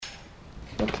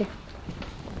Okay.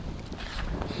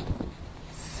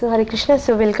 So Hare Krishna,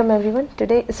 so welcome everyone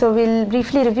today. So we'll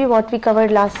briefly review what we covered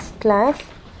last class.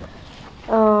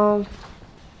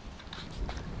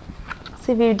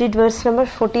 See, we did verse number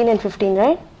 14 and 15,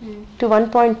 right? To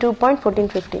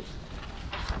 1.2.14-15.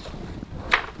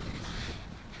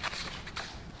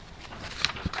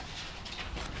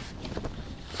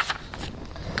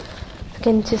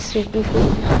 Can just read briefly.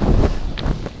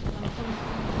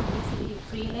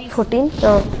 14?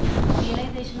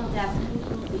 Realization of the absolute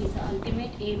truth is the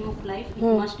ultimate aim of life. It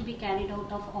must be carried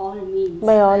out of all means.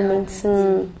 By all means.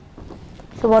 So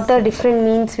what are different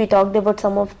means? We talked about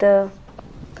some of the,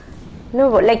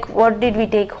 like what did we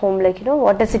take home? Like,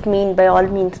 what does it mean by all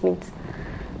means means?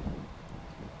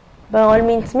 By all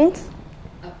means means?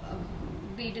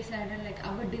 We decided like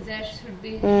our desires should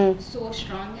be so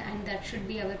strong and that should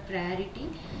be our priority.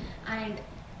 And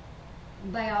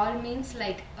by all means,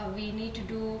 like we need to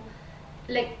do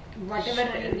like whatever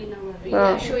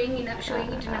showing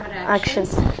it in our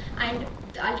actions. And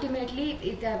ultimately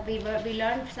we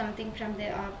learned something from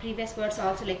the previous words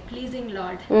also, like pleasing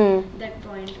Lord. That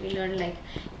point we learned, like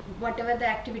whatever the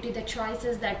activity, the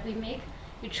choices that we make,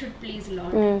 it should please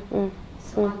Lord.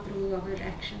 So all through our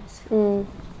actions.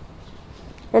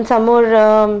 And some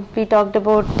more we talked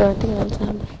about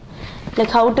like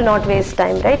how to not waste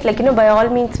time, right? Like by all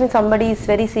means, when somebody is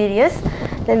very serious,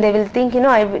 then they will think,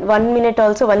 1 minute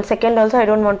also, 1 second also I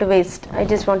don't want to waste. I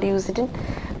just want to use it in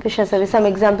Krishna service. Some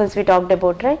examples we talked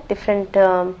about, right? Different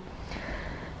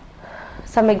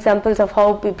some examples of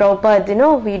how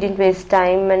Prabhupada, we didn't waste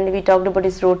time, and we talked about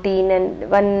his routine,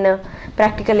 and one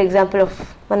practical example of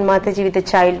one Mataji with a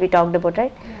child we talked about,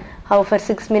 right? How for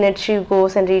 6 minutes she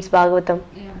goes and reads Bhagavatam,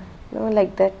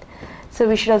 like that. So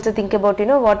we should also think about,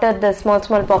 what are the small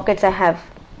pockets I have,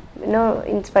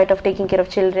 in spite of taking care of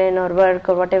children or work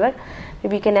or whatever.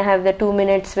 Maybe can I have the 2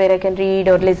 minutes where I can read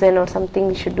or listen or something.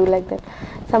 We should do like that.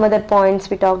 Some other points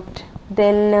we talked.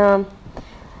 Then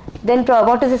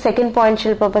what is the second point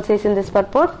Srila Prabhupada says in this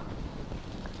purport?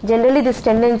 Generally this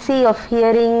tendency of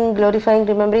hearing, glorifying,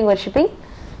 remembering, worshipping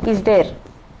is there.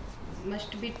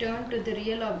 Must be turned to the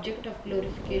real object of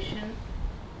glorification,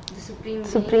 the Supreme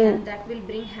Being, and that will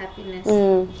bring happiness.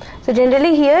 So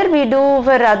generally here we do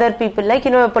for other people, like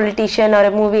a politician or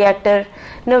a movie actor,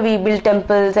 we build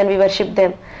temples and we worship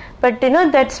them. But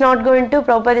that's not going to,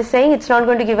 Prabhupada is saying, it's not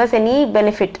going to give us any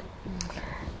benefit.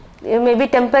 Maybe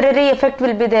temporary effect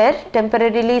will be there,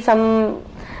 temporarily some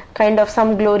kind of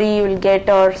some glory you will get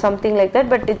or something like that,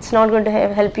 but it's not going to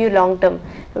help you long term.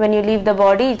 When you leave the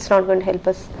body, it's not going to help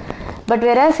us. But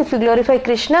whereas if you glorify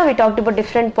Krishna, we talked about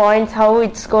different points, how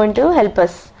it's going to help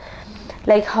us.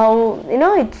 Like how,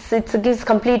 it gives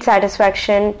complete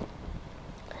satisfaction,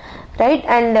 right?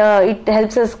 And it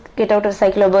helps us get out of the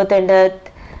cycle of birth and death,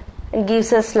 and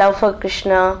gives us love for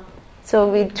Krishna.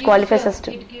 So it qualifies us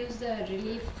to... It gives the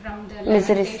relief from the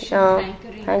miseries,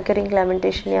 hankering,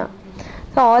 lamentation, yeah.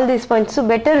 So all these points. So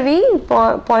better we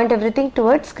point everything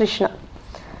towards Krishna.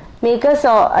 Make us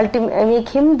make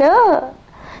him the...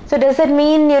 So does that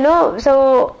mean,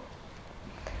 so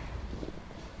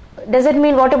does it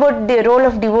mean what about the role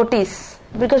of devotees?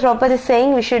 Because Prabhupada is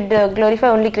saying we should glorify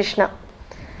only Krishna.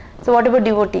 So what about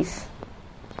devotees?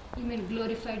 You mean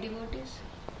glorify devotees?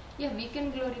 Yeah, we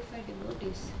can glorify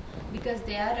devotees because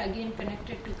they are again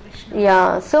connected to Krishna.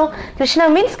 Yeah, so Krishna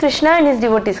means Krishna and his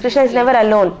devotees. Krishna is never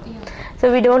alone. So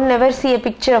we don't never see a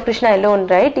picture of Krishna alone,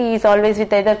 right? He is always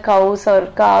with either cows or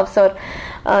calves or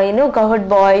cowherd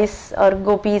boys or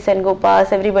gopis and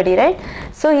gopas, everybody, right?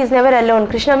 So he is never alone.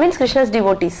 Krishna means Krishna's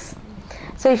devotees.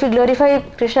 So if you glorify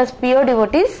Krishna's pure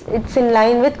devotees, it's in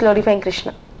line with glorifying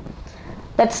Krishna.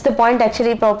 That's the point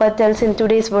actually Prabhupada tells in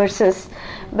today's verses,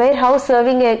 where how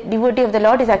serving a devotee of the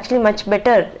Lord is actually much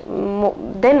better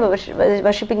than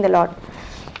worshipping the Lord.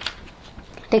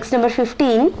 Text number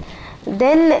 15.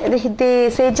 Then the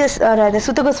sages, or the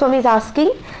Sutta Goswami is asking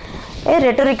a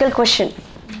rhetorical question.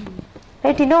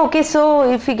 Right, okay,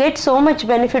 so if we get so much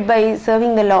benefit by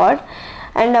serving the Lord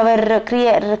and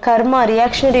our karma,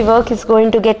 reactionary work is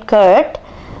going to get cut,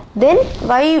 then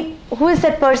who is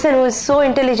that person who is so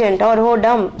intelligent or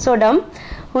so dumb,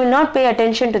 who will not pay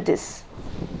attention to this?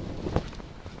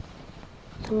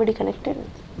 Somebody connected?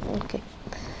 Okay.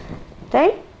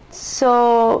 Right?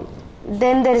 So,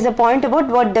 then there is a point about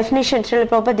what definition Srila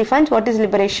Prabhupada defines what is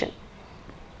liberation.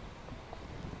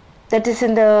 That is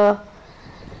in the...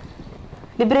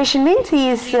 Liberation means he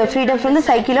is freedom from the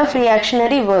cycle of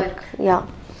reactionary work. Yeah.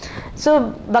 So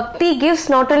bhakti gives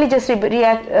not only just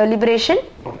liberation,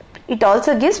 it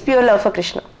also gives pure love for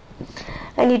Krishna.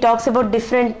 and he talks about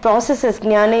different processes,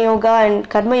 Jnana Yoga and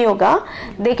Karma Yoga,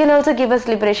 they can also give us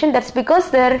liberation. That's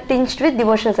because they are tinged with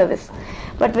devotional service.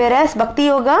 But whereas Bhakti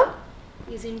Yoga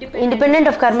is independent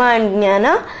of Karma and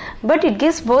Jnana, but it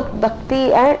gives both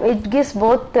Bhakti and it gives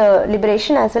both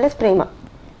liberation as well as Prema.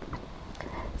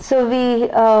 So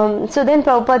then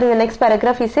Prabhupada in the next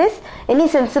paragraph he says, any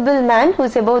sensible man who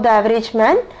is above the average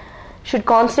man should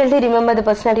constantly remember the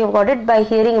personality of Godhead by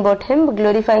hearing about Him,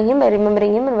 glorifying Him, by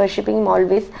remembering Him and worshipping Him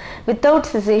always without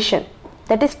cessation.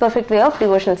 That is perfect way of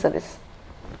devotional service.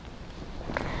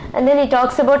 And then he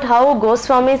talks about how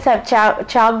Goswamis have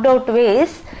chalked out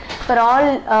ways for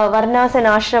all Varnas and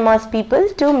Ashramas people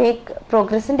to make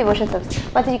progress in devotional service.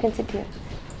 Mataji, you can sit here.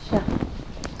 Yeah.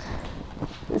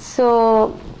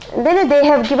 So then they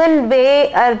have given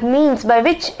way or means by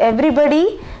which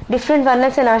everybody, different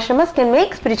Varnas and Ashramas can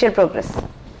make spiritual progress.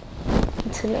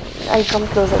 I'll come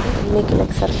closer, make it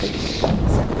like circle.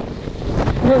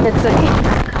 No, that's okay.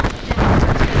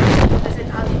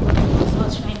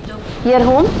 Your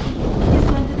home?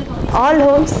 All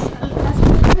homes?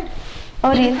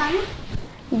 Oh, really?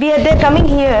 They're coming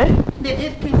here.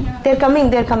 They're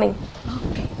coming.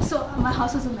 Okay. So my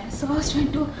house is a mess. So I was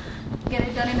trying to get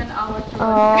it done in an hour.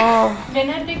 When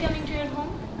are they coming to your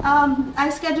home? I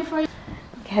scheduled for.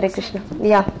 Hare Krishna.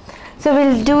 Yeah. So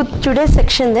we'll do today's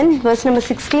section then, verse number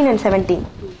 16 and 17.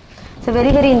 It's a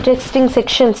very, very interesting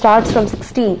section, starts from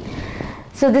 16.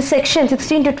 So this section,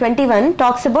 16 to 21,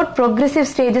 talks about progressive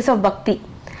stages of bhakti.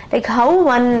 Like how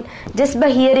one, just by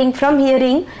hearing,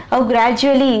 how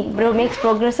gradually makes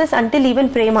progresses until even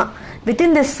prema.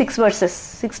 Within this 6 verses,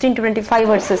 16 to 25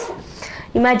 verses.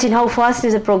 Imagine how fast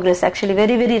is the progress, actually,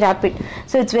 very, very rapid.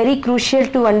 So it's very crucial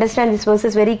to understand these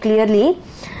verses very clearly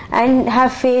and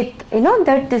have faith,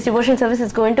 that this devotion service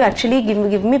is going to actually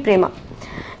give me prema.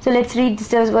 So let's read this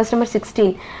verse number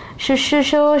 16.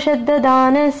 Shushusho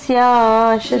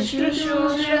Shraddhadanasya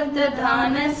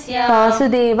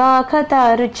Vāsudeva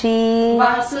Khataruchi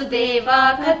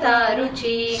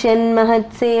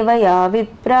Shenmahat Sevaya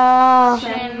Vipra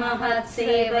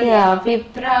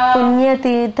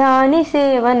Punyatirthani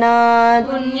Sevanat.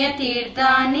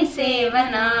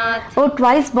 O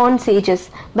twice born sages,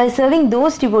 by serving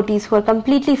those devotees who are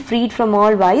completely freed from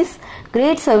all vice,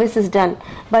 great service is done.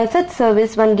 By such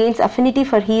service one gains affinity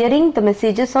for hearing the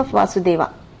messages of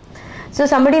Vāsudeva. So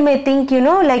somebody may think,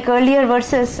 like earlier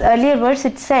verse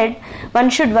it said, one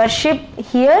should worship,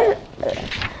 hear,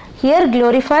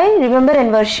 glorify, remember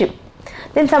and worship.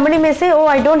 Then somebody may say, oh,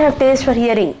 I don't have taste for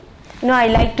hearing. I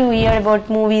like to hear about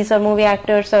movies or movie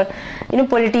actors or,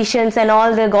 politicians and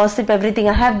all the gossip, everything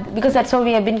I have, because that's how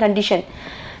we have been conditioned.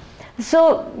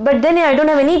 So, but then I don't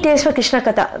have any taste for Krishna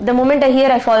Katha. The moment I hear,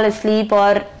 I fall asleep,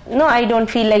 or I don't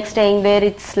feel like staying there.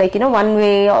 It's like, one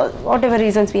way, or whatever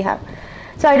reasons we have.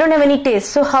 So I don't have any taste.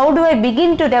 So how do I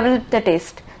begin to develop the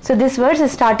taste? So this verse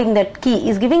is starting that key,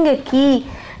 is giving a key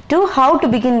to how to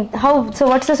begin. So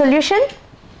what's the solution?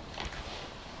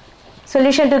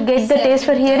 Solution to get the taste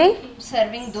for hearing?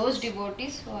 Serving those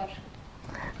devotees who are...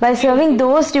 By serving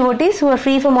those devotees who are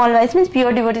free from all vice, means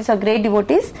pure devotees or great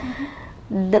devotees,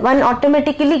 one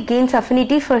automatically gains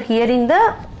affinity for hearing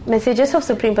the messages of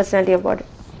Supreme Personality of Godhead.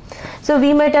 So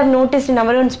we might have noticed in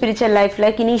our own spiritual life,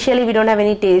 like initially we don't have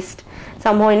any taste.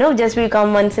 Somehow, just we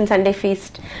come once in Sunday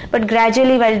feast. But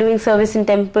gradually while doing service in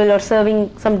temple or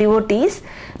serving some devotees,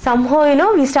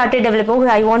 somehow, we started developing, oh,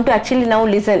 I want to actually now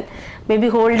listen. Maybe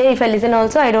whole day if I listen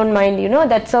also, I don't mind,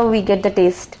 that's how we get the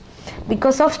taste.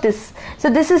 Because of this. So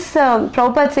this is,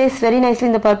 Prabhupada says very nicely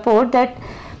in the purport that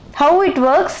how it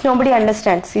works, nobody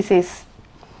understands, he says.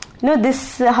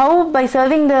 How by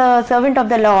serving the servant of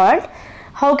the Lord,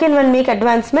 how can one make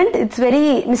advancement? It's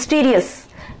very mysterious.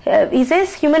 He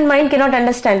says human mind cannot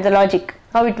understand the logic,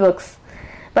 how it works.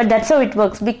 But that's how it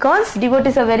works, because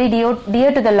devotees are very dear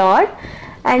to the Lord,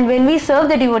 and when we serve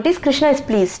the devotees, Krishna is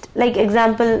pleased. Like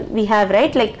example we have,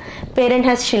 right? Like parent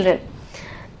has children.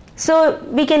 So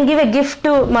we can give a gift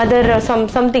to mother or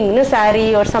something,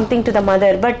 sari or something to the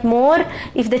mother. But more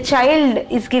if the child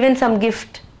is given some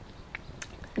gift,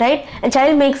 right? And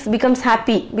child becomes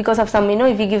happy because of some,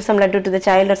 if you give some laddu to the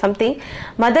child or something,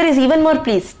 mother is even more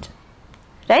pleased,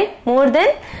 right? More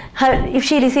than her if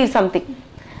she receives something,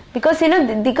 because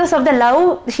because of the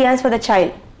love she has for the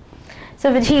child.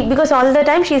 So because all the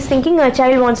time she is thinking a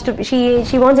child wants to,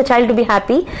 she wants a child to be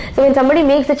happy. So when somebody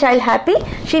makes the child happy,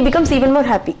 she becomes even more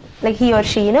happy, like he or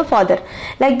she, father.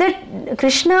 Like that,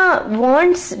 Krishna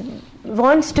wants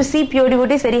to see pure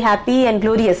devotees very happy and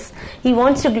glorious.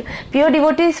 Pure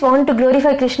devotees want to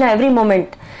glorify Krishna every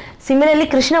moment. Similarly,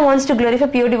 Krishna wants to glorify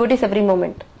pure devotees every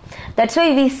moment. That's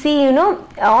why we see,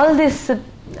 all this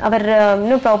our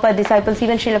Prabhupada disciples,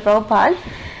 even Srila Prabhupada,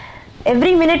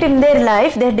 every minute in their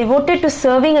life they are devoted to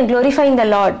serving and glorifying the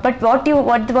Lord. But what's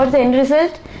the end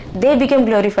result? They become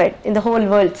glorified in the whole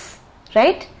worlds,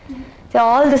 right? So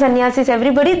all the sannyasis,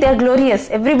 everybody, they are glorious.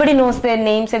 Everybody knows their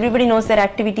names, everybody knows their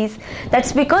activities.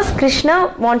 That's because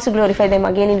Krishna wants to glorify them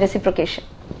again in reciprocation,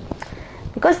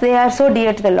 because they are so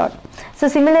dear to the Lord. So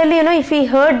similarly, if we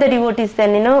hurt the devotees,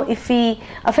 then if we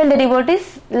offend the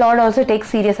devotees, Lord also takes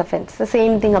serious offense. The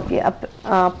same thing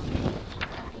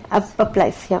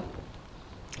applies. Yeah.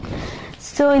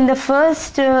 So in the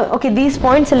first, these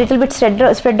points a little bit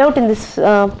spread out in this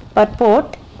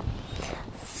purport.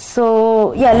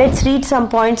 So yeah, let's read some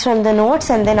points from the notes,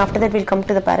 and then after that we'll come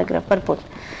to the paragraph purport.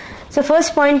 So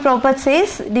first point, Prabhupada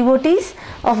says, devotees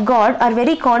of God are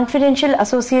very confidential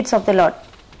associates of the Lord.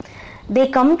 They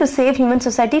come to save human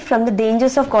society from the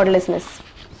dangers of godlessness.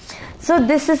 So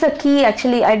this is a key,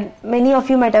 actually, many of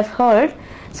you might have heard.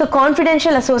 So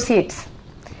confidential associates.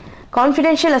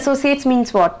 Confidential associates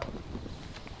means what?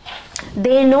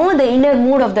 They know the inner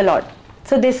mood of the Lord.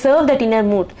 So they serve that inner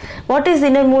mood. What is the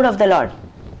inner mood of the Lord?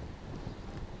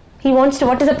 He wants to,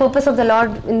 what is the purpose of the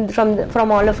Lord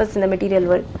from all of us in the material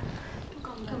world?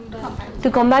 To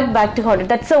come back to God.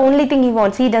 That's the only thing he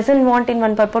wants. He doesn't want, in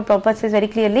one purport, Prabhupada says very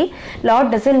clearly,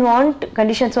 Lord doesn't want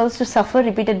conditioned souls to suffer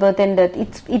repeated birth and death.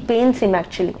 It pains him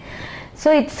actually.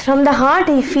 So it's from the heart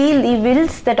he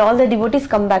wills that all the devotees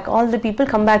come back, all the people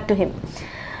come back to him.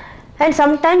 And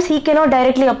sometimes he cannot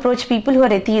directly approach people who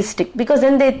are atheistic, because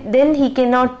then he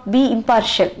cannot be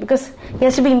impartial, because he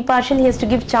has to be impartial. He has to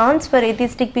give chance for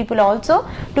atheistic people also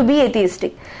to be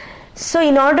atheistic. So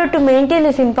in order to maintain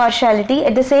his impartiality,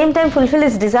 at the same time fulfill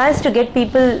his desires to get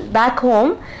people back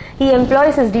home, he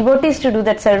employs his devotees to do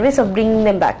that service of bringing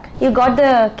them back. You got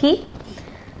the key?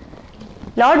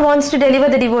 Lord wants to deliver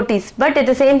the devotees, but at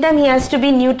the same time he has to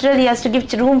be neutral. He has to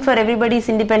give room for everybody's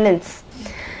independence.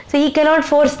 So he cannot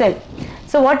force them.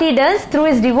 So what he does, through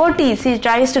his devotees, he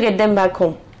tries to get them back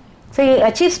home. So he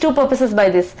achieves two purposes by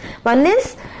this. One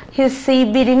is he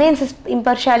remains his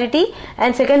impartiality,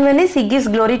 and second one is he gives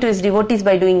glory to his devotees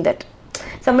by doing that.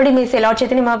 Somebody may say, Lord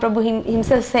Chaitanya Mahaprabhu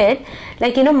himself said,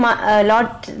 Lord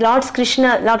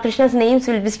Krishna's names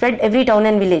will be spread every town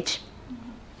and village.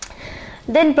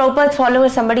 Then Prabhupada's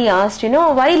followers, somebody asked,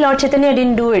 why Lord Chaitanya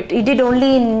didn't do it? He did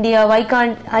only in India. Why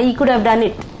can't he could have done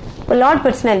it? Well, Lord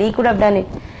personally, he could have done it.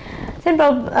 Then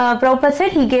Prabhupada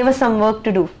said he gave us some work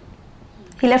to do.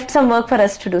 He left some work for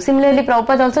us to do. Similarly,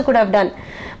 Prabhupada also could have done.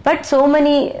 But so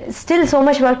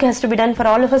much work has to be done for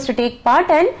all of us to take part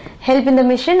and help in the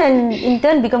mission, and in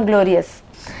turn become glorious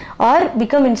or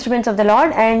become instruments of the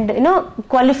Lord, and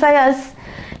qualify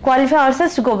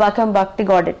ourselves to go back and back to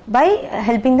Godhead by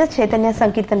helping the Chaitanya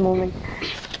Sankirtan movement.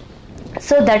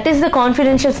 So that is the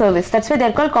confidential service. That's why they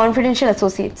are called confidential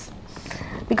associates,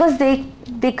 because they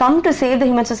come to save the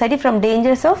human society from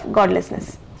dangers of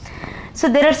godlessness. So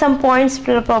there are some points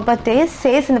Prabhupada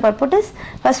says in the purport.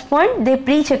 First point, they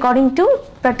preach according to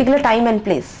particular time and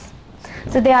place.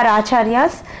 So they are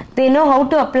acharyas. They know how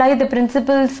to apply the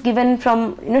principles given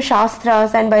from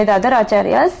shastras and by the other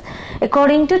acharyas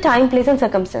according to time, place and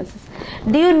circumstances.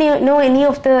 Do you know any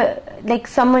of the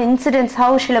some incidents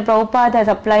how Srila Prabhupada has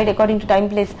applied according to time,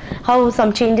 place, how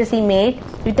some changes he made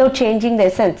without changing the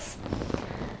essence?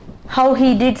 How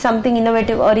he did something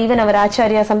innovative, or even our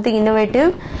acharya something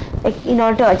innovative in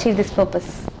order to achieve this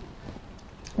purpose?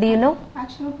 Do you know?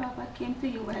 Actually, Prabhupada came to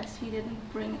US. He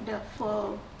didn't bring the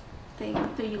full thing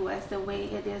to US the way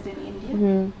it is in India.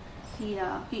 Mm-hmm.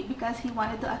 He because he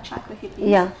wanted to attract the hippies.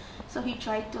 Yeah. So he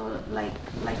tried to like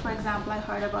for example, I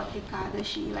heard about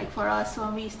Ekadashi. Like for us,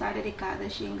 when we started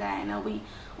Ekadashi in Guyana, we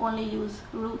only use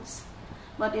roots.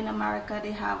 But in America,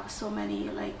 they have so many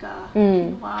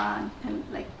one, and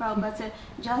Prabhupada said,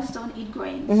 just don't eat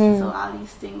grains. Mm-hmm. So all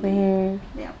these things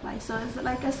they apply. So it's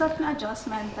like a certain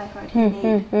adjustment I heard he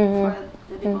made for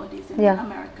the devotees in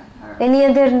America. Any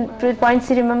other points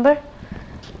you remember?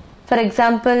 For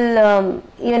example,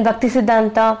 even Bhakti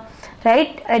Siddhanta,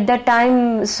 right? At that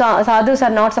time, sadhus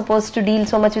are not supposed to deal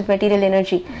so much with material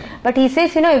energy. But he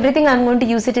says, everything I'm going to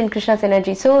use it in Krishna's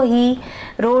energy. So he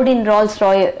rode in Rolls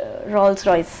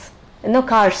Royce,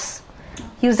 cars.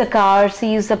 He used the cars,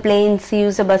 he used the planes, he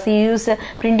used the bus, he used the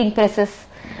printing presses.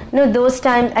 Those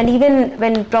times, and even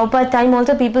when Prabhupada time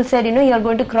also people said, you are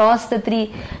going to cross the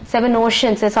 7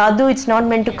 oceans. A sadhu, it's not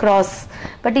meant to cross.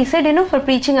 But he said, for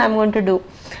preaching I'm going to do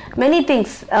many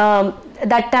things.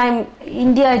 That time,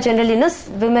 India generally,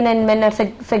 women and men are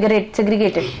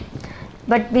segregated.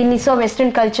 But when he saw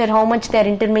Western culture, how much they are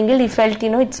intermingled, he felt,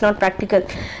 it's not practical.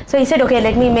 So he said, okay,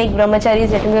 let me make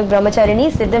brahmacharis, let me make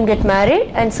brahmacharinis, let them get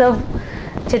married and serve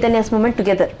Chaitanya's movement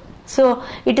together. So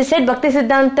it is said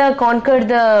Bhaktisiddhanta conquered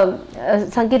the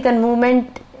Sankirtan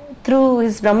movement through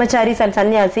his brahmacharis and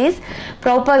sannyasis.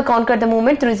 Prabhupada conquered the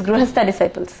movement through his grihastha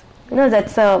disciples.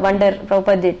 That's a wonder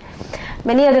Prabhupada did.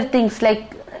 Many other things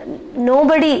like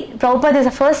Prabhupada is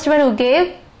the first one who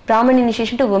gave Brahman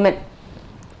initiation to women.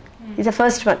 He's the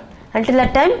first one. Until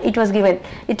that time it was given.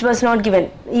 It was not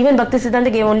given. Even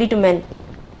Bhaktisiddhanta gave only to men.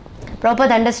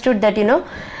 Prabhupada understood that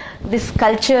this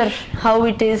culture, how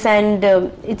it is, and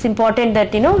it's important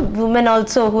that women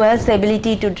also who has the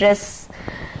ability to dress,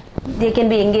 they can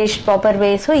be engaged proper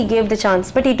way. So he gave the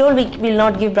chance, but he told we will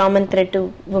not give Brahman thread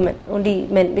to women, only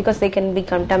men, because they can be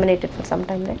contaminated for some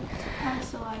time, right?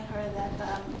 Also, I heard that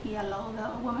he allowed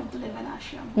a woman to live in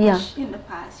ashram. Yeah. Which in the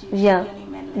past usually only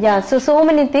men live. Yeah. So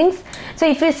many things. So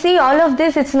if you see all of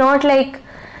this, it's not like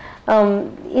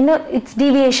it's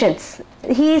deviations.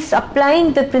 He is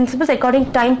applying the principles according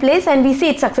to time, place, and we see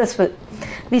it's successful.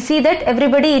 We see that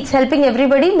it's helping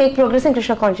everybody make progress in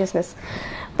Krishna consciousness.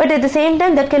 But at the same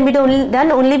time, that can be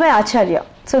done only by Acharya.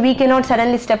 So we cannot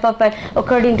suddenly step up and,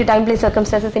 according to time, place,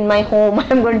 circumstances in my home,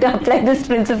 I'm going to apply these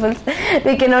principles.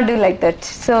 We cannot do like that.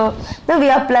 So now we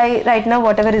apply right now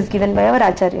whatever is given by our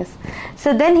Acharyas.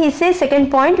 So then he says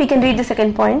second point, we can read the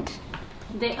second point.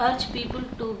 They urge people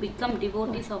to become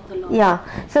devotees of the Lord. Yeah.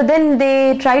 So then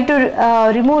they try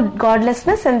to remove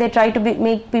godlessness and they try to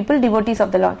make people devotees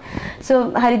of the Lord.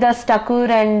 So Haridas Thakur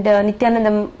and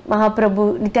Nityananda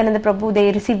Prabhu,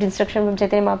 they received instruction from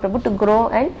Chaitanya Mahaprabhu to grow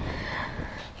and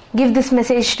give this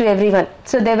message to everyone.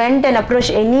 So they went and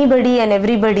approached anybody and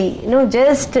everybody.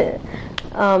 Just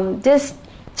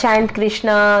chant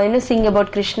Krishna, sing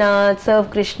about Krishna,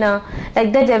 serve Krishna.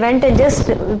 Like that they went and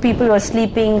just people were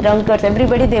sleeping, drunkards,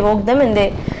 everybody, they woke them and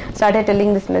they started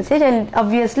telling this message, and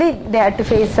obviously they had to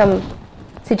face some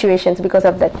situations because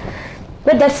of that.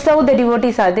 But that's how the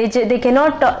devotees are. They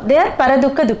cannot, they are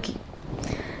paradukha dukhi.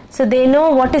 So they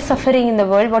know what is suffering in the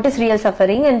world, what is real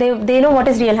suffering, and they know what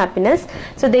is real happiness.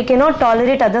 So they cannot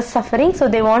tolerate others' suffering, so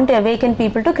they want to awaken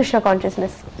people to Krishna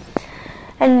consciousness.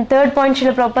 And third point,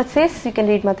 Srila Prabhupada says, you can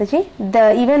read Mataji,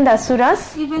 even the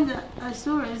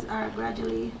asuras are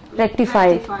gradually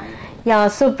rectified. Yeah,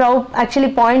 so point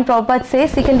Prabhupada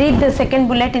says, you can read the second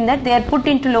bullet in that, they are put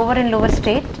into lower and lower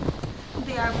state.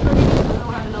 They are put into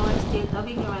lower and lower state of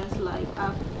ignorance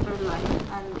after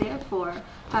life, and therefore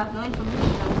have no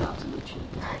information of the absolute truth.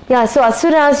 Yeah, so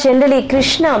asuras generally,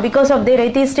 Krishna, because of their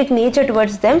atheistic nature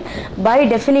towards them, by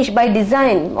definition, by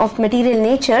design of material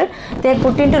nature, they are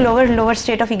put into lower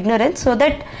state of ignorance so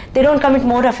that they don't commit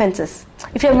more offenses.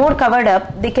 If you are more covered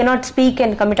up, they cannot speak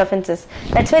and commit offenses.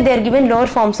 That's why they are given lower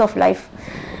forms of life.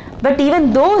 But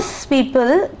even those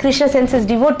people, Krishna sends his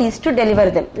devotees to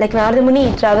deliver them. Like Narada Muni,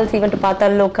 he travels even to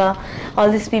Patal Loka, all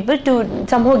these people, to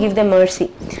somehow give them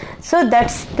mercy. So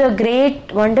that's the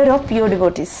great wonder of pure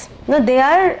devotees. They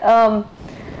are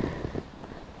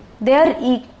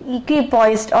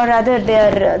equipoised, or rather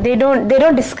they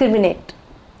don't discriminate.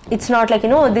 It's not like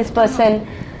this person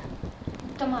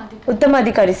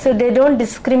Uttamadhikari. So they don't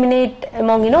discriminate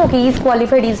among okay, he is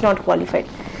qualified, he is not qualified.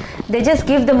 They just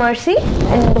give the mercy,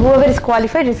 and whoever is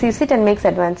qualified receives it and makes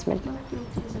advancement.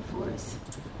 Purity is a force.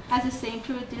 As the same,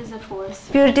 purity is a force.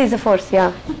 Purity is a force,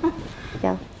 yeah.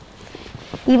 Yeah.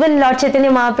 Even Lord Chaitanya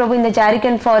Mahaprabhu in the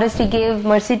Jharkhand forest, he gave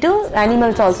mercy to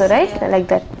animals also, right? Yeah. Like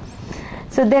that.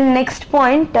 So then next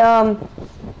point,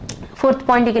 fourth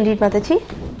point you can read, Mataji.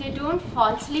 They don't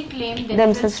falsely claim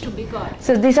themselves to be God.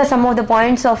 So these are some of the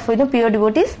points of pure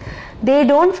devotees. They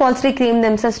don't falsely claim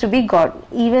themselves to be God.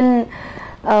 Even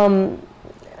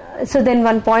so then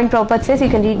one point Prabhupada says, you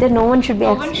can read that no one should be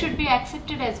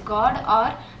accepted as God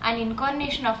or an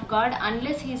incarnation of God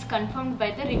unless he is confirmed by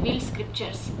the revealed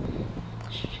scriptures.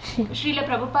 Srila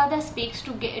Prabhupada speaks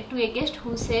to a guest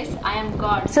who says, I am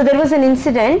God. So there was an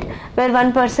incident where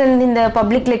one person in the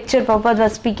public lecture, Prabhupada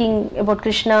was speaking about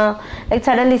Krishna, like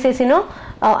suddenly says,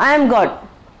 I am God.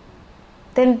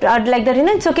 Then like that,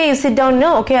 it's okay, you sit down,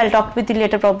 okay, I'll talk with you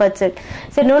later, Prabhupada said.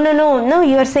 No,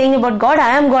 you are saying about God,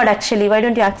 I am God actually, why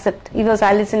don't you accept? He was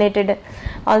hallucinated,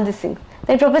 all these things.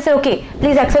 Then Prabhupada said, okay,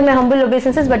 please accept my humble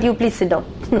obeisances, but you please sit down.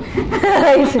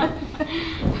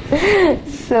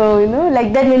 So,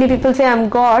 like that many people say I'm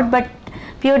God, but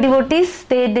pure devotees,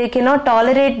 they cannot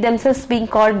tolerate themselves being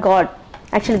called God.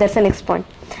 Actually, that's the next point.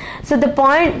 So the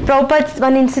point, Prabhupada's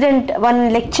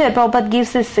one lecture, Prabhupada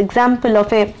gives this example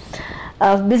of a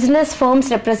business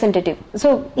firm's representative.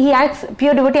 So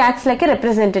pure devotee acts like a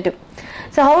representative.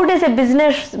 So how does a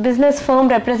business firm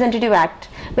representative act?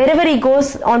 Wherever he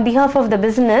goes on behalf of the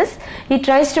business, he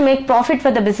tries to make profit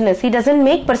for the business. He doesn't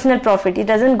make personal profit. He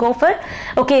doesn't go for,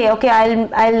 okay,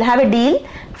 I'll have a deal,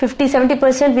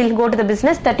 50-70% will go to the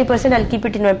business, 30% I'll keep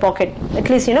it in my pocket. At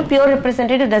least, pure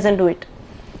representative doesn't do it.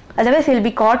 Otherwise, he'll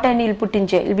be caught and he'll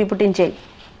be put in jail.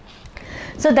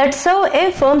 So that's how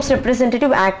a firm's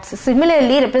representative acts.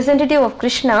 Similarly, representative of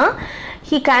Krishna,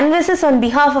 he canvasses on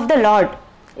behalf of the Lord.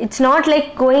 It's not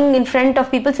like going in front of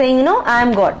people saying, I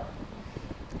am God.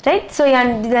 Right? So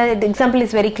the example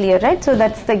is very clear, right? So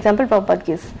that's the example Prabhupada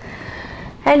gives.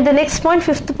 And the next point,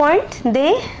 fifth point,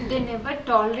 they never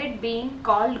tolerate being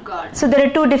called God. So there are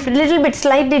two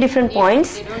slightly different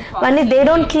points. One is they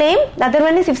don't claim. The other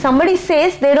one is if somebody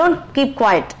says, they don't keep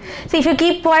quiet. So if you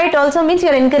keep quiet also means you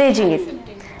are encouraging it,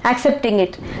 accepting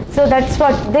it. So that's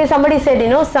what somebody said.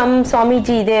 Some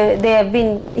Swamiji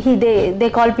they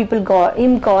call people God,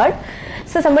 him God.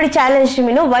 So somebody challenged him.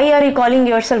 Why are you calling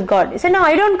yourself God? He said, no,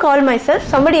 I don't call myself.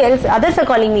 Somebody else, others are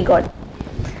calling me God.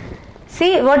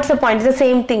 See, what's the point? It's the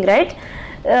same thing, right?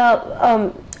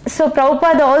 So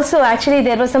Prabhupada also, actually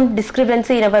there was some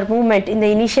discrepancy in our movement in the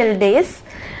initial days.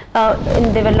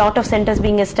 There were a lot of centers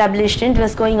being established and it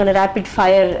was going on a rapid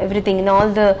fire, everything. And all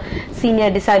the senior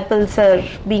disciples are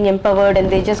being empowered and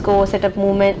they just go set up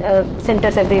movement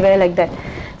centers everywhere like that.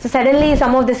 So suddenly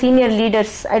some of the senior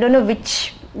leaders, I don't know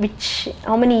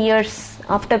how many years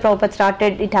after Prabhupada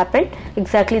started it happened,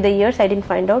 exactly the years, I didn't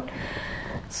find out.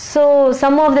 So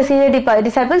some of the senior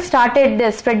disciples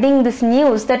started spreading this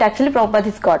news that actually Prabhupada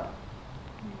is God.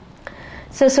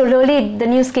 So slowly the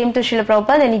news came to Srila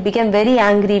Prabhupada and he became very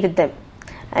angry with them.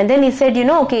 And then he said,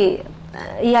 okay,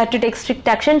 he had to take strict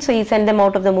action, so he sent them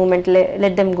out of the movement,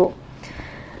 let them go.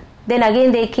 Then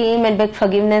again they came and begged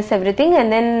forgiveness, everything, and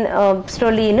then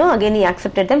slowly, again he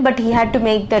accepted them, but he had to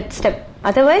make that step.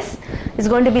 Otherwise, it's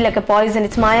going to be like a poison.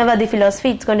 It's Mayavadi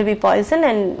philosophy. It's going to be poison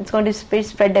and it's going to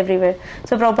spread everywhere.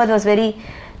 So Prabhupada was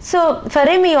so for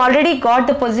him, he already got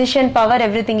the position, power,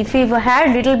 everything. If he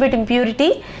had little bit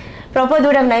impurity, Prabhupada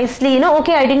would have nicely,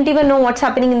 okay, I didn't even know what's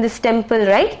happening in this temple,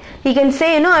 right? He can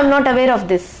say, I'm not aware of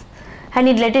this. And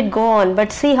he'd let it go on.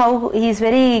 But see how he's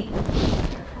very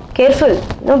careful,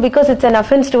 because it's an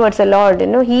offense towards the Lord.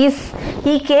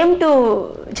 He came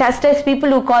to chastise people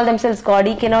who call themselves God.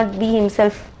 He cannot be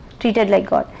himself treated like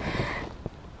God.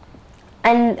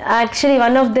 And actually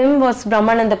one of them was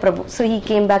Brahmananda Prabhu. So he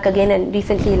came back again and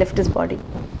recently he left his body.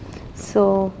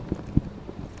 So,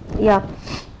 yeah.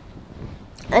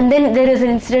 And then there is an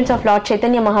incident of Lord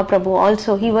Chaitanya Mahaprabhu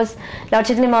also. Lord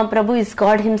Chaitanya Mahaprabhu is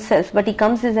God himself, but he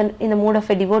comes in the mood of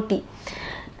a devotee.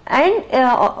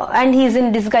 And he is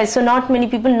in disguise, so not many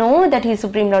people know that he is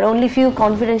Supreme Lord. Only few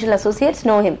confidential associates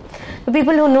know him. The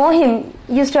people who know him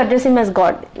used to address him as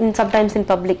God, sometimes in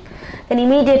public. Then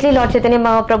immediately Lord Chaitanya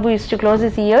Mahaprabhu used to close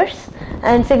his ears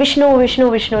and say Vishnu, Vishnu,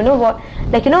 Vishnu.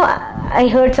 I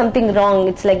heard something wrong.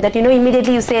 It's like that.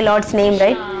 Immediately you say Lord's name,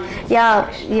 right?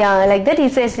 Yeah, like that. He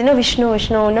says, Vishnu,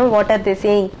 Vishnu. What are they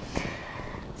saying?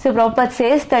 So Prabhupada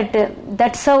says that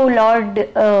that's how Lord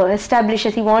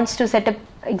establishes. He wants to set up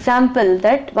example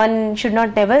that one should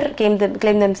not never claim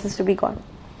themselves to be God.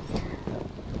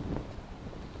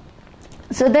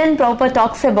 So then Prabhupada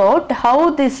talks about how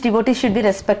these devotees should be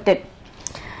respected.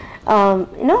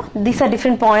 These are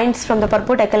different points from the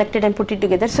purport I collected and put it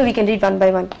together, so we can read one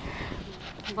by one.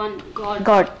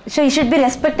 God. So he should be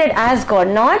respected as God,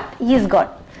 not he is God.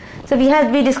 So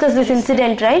we discussed this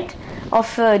incident, right?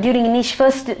 Of during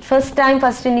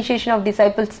first initiation of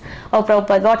disciples of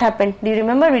Prabhupada. What happened? Do you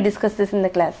remember? We discussed this in the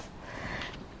class.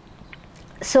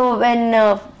 So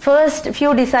when first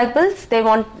few disciples, they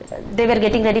were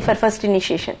getting ready for first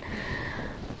initiation.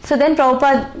 So then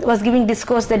Prabhupada was giving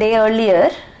discourse the day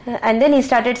earlier, and then he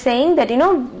started saying that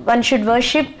one should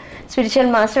worship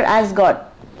spiritual master as God.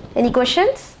 Any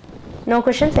questions? No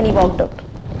questions, and he walked out.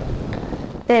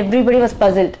 Then everybody was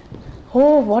puzzled.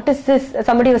 Oh, what is this?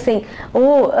 Somebody was saying,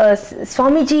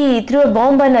 Swamiji threw a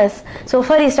bomb on us. So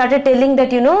far he started telling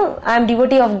that, I am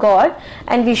devotee of God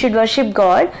and we should worship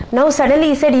God. Now suddenly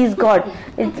he said he is God.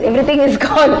 Everything is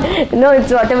God.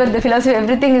 It's whatever the philosophy,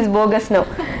 everything is bogus now.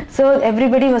 So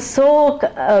everybody was so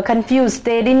confused.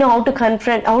 They didn't know how to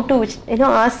confront, how to,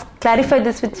 clarify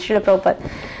this with Srila Prabhupada.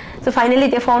 So finally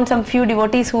they found some few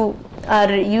devotees who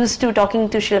are used to talking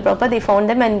to Srila Prabhupada. They found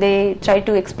them and they tried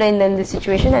to explain them the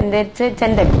situation and they said,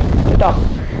 send them to talk.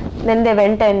 Then they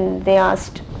went and they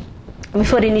asked,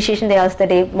 before initiation they asked in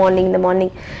the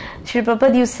morning, Srila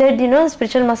Prabhupada, you said,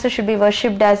 spiritual master should be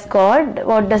worshipped as God.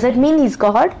 What does it mean he's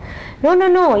God?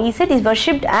 No. He said he's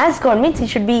worshipped as God, means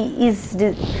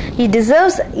he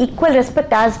deserves equal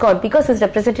respect as God, because he's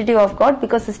representative of God,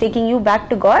 because he's taking you back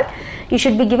to God. You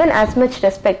should be given as much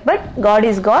respect. But God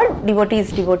is God, devotee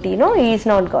is devotee. He is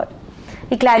not God.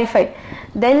 He clarified.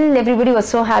 Then everybody was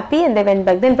so happy and they went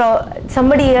back. Then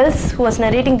somebody else who was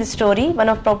narrating this story, one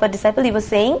of Prabhupada's disciples, he was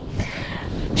saying,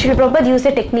 Srila Prabhupada used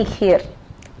a technique here.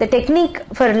 The technique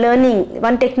for learning,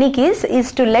 one technique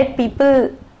is to let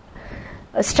people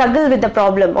struggle with the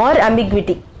problem or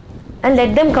ambiguity and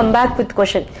let them come back with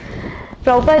question.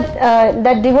 Prabhupada,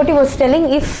 that devotee was telling,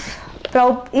 if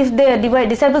the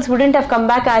disciples wouldn't have come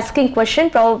back asking question,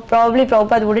 probably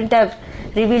Prabhupada wouldn't have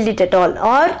revealed it at all,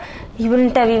 or he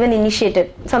wouldn't have even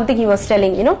initiated something he was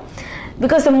telling,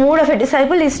 because the mood of a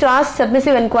disciple is to ask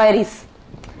submissive inquiries,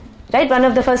 right? One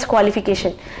of the first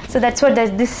qualification. So that's what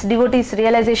this devotee's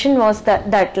realization was, that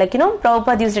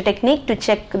Prabhupada used a technique to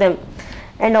check them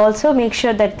and also make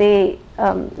sure that they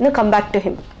come back to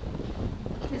him.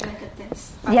 It's like a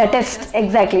test. Yeah, test,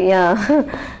 exactly, yeah.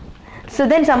 So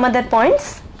then some other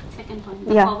points. Second point,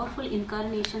 the powerful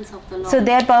incarnations of the Lord. So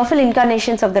they are powerful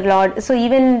incarnations of the Lord. So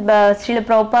even Srila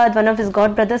Prabhupada, one of his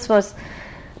god brothers, was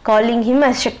calling him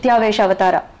as Shakti-avesh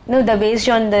Avatara. Based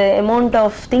on the amount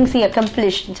of things he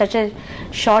accomplished in such a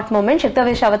short moment.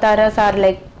 Shakti-avesh Avataras are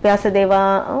like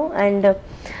Vāsudeva and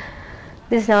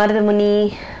this Narada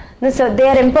Muni. So they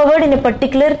are empowered in a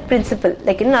particular principle.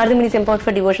 Like Narada Muni is empowered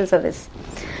for devotional service.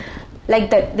 Like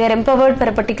that, they are empowered for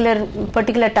a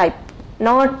particular type. They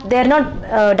are not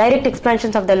direct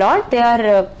expansions of the Lord. They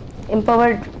are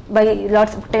empowered by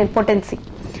Lord's potency.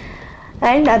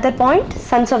 And other point,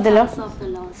 sons of the Lord,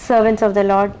 servants of the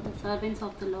Lord, servants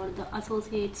of the Lord, the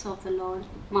associates of the Lord,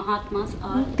 Mahatmas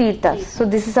are Tirthas. So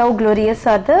this is how glorious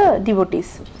are the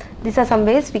devotees. These are some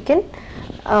ways we can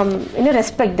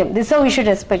respect them. This is how we should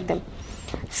respect them.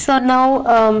 So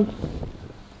now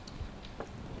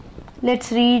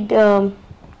let's read the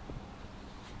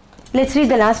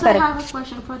last paragraph. I have a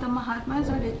question for the Mahatmas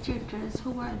or the Tirthas.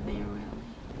 Who are they really?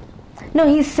 No,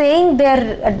 he's saying they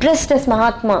are addressed as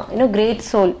Mahatma, great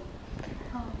soul.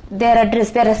 They are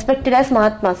addressed, they are respected as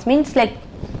Mahatmas. Means like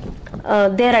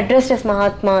they are addressed as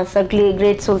Mahatmas or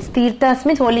great souls. Tirthas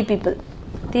means holy people.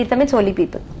 Tirtha means holy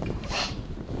people.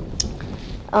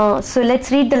 So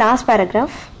let's read the last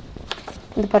paragraph.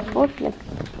 The purport.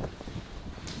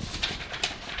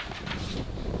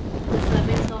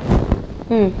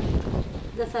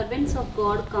 The servants of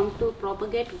God come to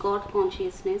propagate God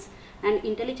consciousness, and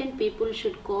intelligent people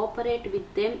should cooperate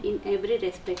with them in every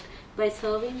respect by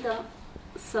serving the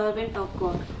servant of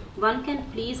God. One can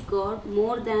please God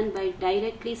more than by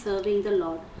directly serving the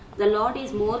Lord. The Lord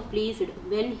is more pleased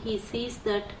when he sees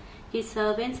that his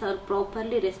servants are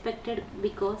properly respected,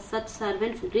 because such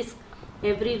servants risk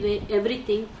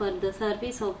everything for the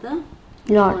service of the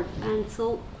Lord, and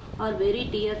so are very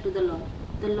dear to the Lord.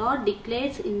 The Lord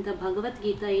declares in the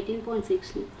Bhagavad-gītā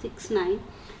 18.69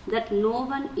 that no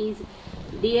one is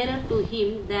dearer to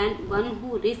him than one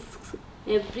who risks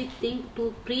everything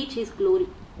to preach his glory.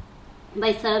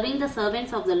 By serving the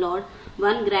servants of the Lord,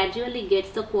 one gradually gets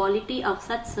the quality of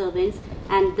such servants,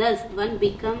 and thus one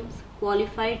becomes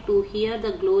qualified to hear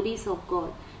the glories of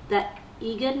God. The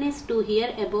eagerness to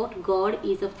hear about God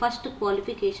is the first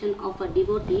qualification of a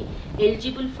devotee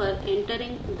eligible for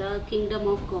entering the kingdom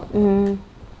of God.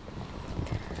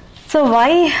 So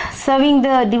why serving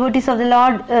the devotees of the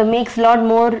Lord makes Lord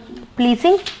more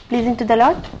pleasing to the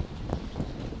Lord?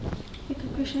 Because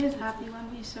Krishna is happy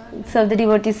when we serve. So the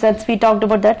devotees, that's we talked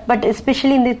about that, but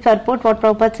especially in this purport, what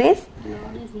Prabhupada says? The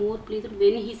Lord is more pleased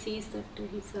when he sees that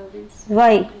his servants.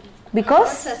 Why?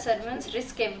 Because the servants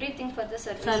risk everything for the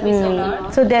service of the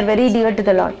Lord. So they are very dear to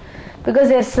the Lord. Because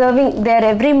they are serving, they are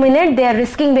every minute they are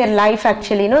risking their life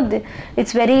actually.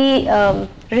 It's very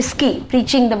risky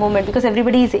preaching the moment, because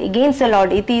everybody is against the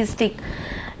Lord, atheistic,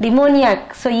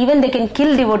 demoniac. So even they can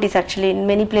kill devotees actually. In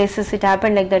many places it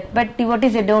happened like that. But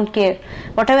devotees, they don't care.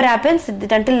 Whatever happens,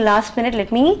 until last minute,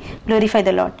 let me glorify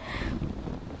the Lord.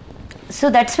 So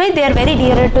that's why they are very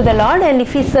dearer to the Lord, and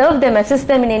if we serve them, assist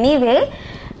them in any way,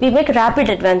 we make rapid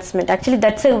advancement. Actually,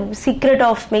 that's a secret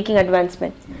of making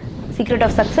advancement. Secret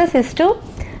of success is to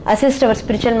assist our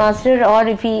spiritual master, or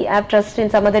if we have trust in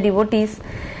some other devotees.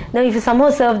 Now, if you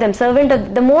somehow serve them,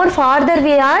 the more farther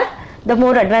we are, the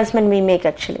more advancement we make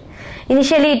actually.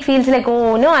 Initially, it feels like,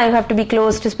 I have to be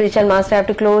close to spiritual master, I have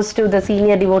to close to the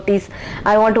senior devotees,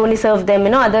 I want to only serve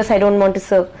them, others I don't want to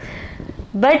serve.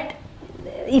 But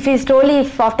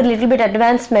if after a little bit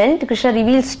advancement, Krishna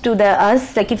reveals to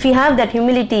us, like if we have that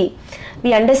humility,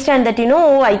 we understand that,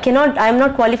 I am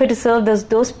not qualified to serve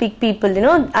those big people,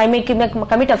 I may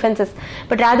commit offenses,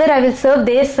 but rather I will serve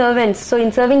their servants. So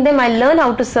in serving them, I'll learn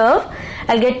how to serve,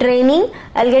 I'll get training,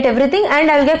 I'll get everything, and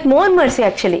I'll get more mercy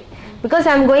actually. Because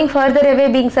I'm going further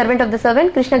away being servant of the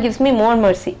servant, Krishna gives me more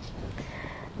mercy.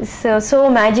 So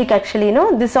magic actually,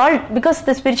 this all, because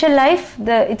the spiritual life,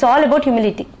 it's all about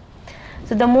humility.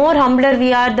 So the more humbler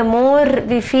we are, the more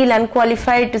we feel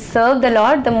unqualified to serve the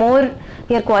Lord, the more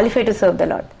we are qualified to serve the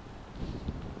Lord.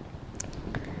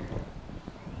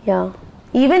 Yeah.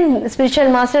 Even spiritual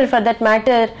master, for that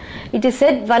matter, it is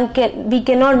said we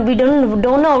don't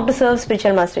know how to serve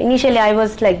spiritual master. Initially I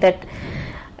was like that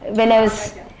when I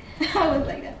was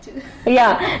like that too.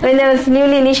 Yeah, when I was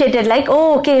newly initiated, like,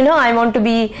 I want to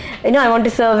be, I want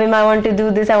to serve him, I want to do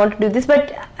this,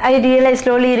 but I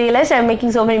slowly realized I'm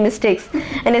making so many mistakes.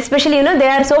 And especially, they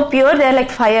are so pure, they are like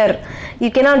fire.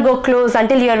 You cannot go close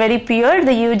until you are very pure,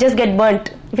 you just get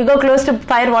burnt. If you go close to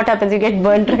fire, what happens? You get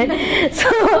burnt, right? So,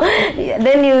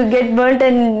 then you get burnt,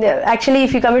 and actually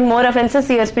if you commit more offenses,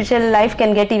 your spiritual life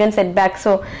can get even set back.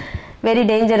 So, very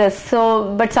dangerous.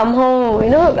 So, but somehow,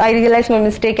 I realized my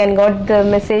mistake and got the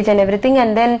message and everything,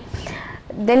 and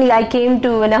then I came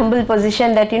to an humble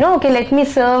position that, let me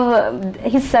serve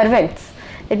his servants.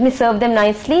 Let me serve them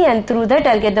nicely, and through that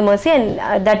I'll get the mercy, and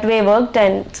that way worked,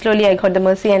 and slowly I got the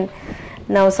mercy, and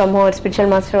now somehow our spiritual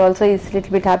master also is a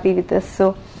little bit happy with us.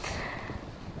 So,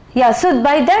 yeah, so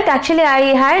by that actually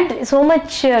I had so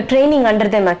much training under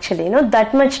them actually,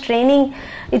 that much training.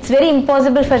 It's very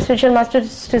impossible for spiritual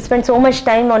masters to spend so much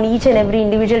time on each and every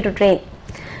individual to train,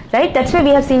 right? That's why we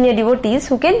have senior devotees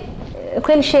who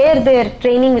can share their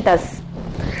training with us.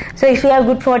 So if we have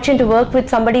good fortune to work with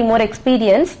somebody more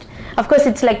experienced, of course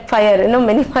it's like fire,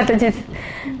 many Matajis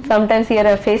sometimes here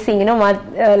are facing,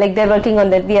 like they're working on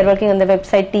that, we are working on the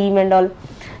website team and all.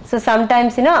 So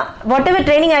sometimes, whatever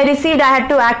training I received, I had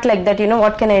to act like that,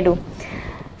 what can I do?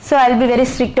 So I'll be very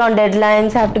strict on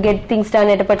deadlines, I have to get things done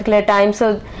at a particular time.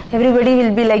 So everybody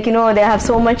will be like, they have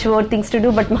so much more things to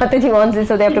do, but Mataji wants this,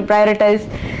 so they have to prioritize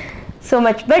so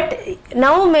much. But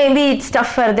now maybe it's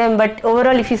tough for them, but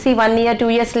overall if you see 1 year, 2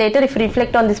 years later, if you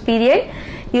reflect on this period,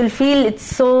 you'll feel it's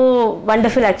so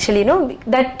wonderful actually,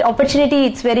 that opportunity,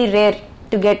 it's very rare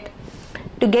to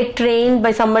get trained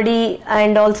by somebody,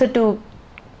 and also to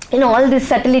all these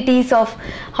subtleties of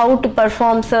how to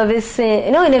perform service,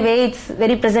 in a way it's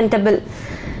very presentable.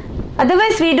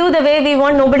 Otherwise we do the way we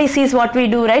want, nobody sees what we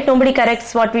do, right? Nobody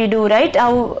corrects what we do, right?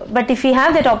 But if we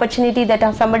have that opportunity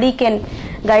that somebody can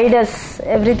guide us,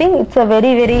 everything, it's a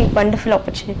very, very wonderful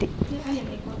opportunity. Yeah, you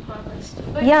make more progress.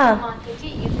 But Yeah.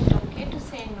 Mataji, is it okay to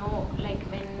say no, like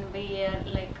when we are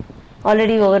like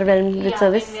Already overwhelmed with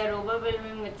service. when we are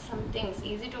overwhelming with some things,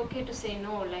 is it okay to say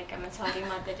no? Like, I'm sorry,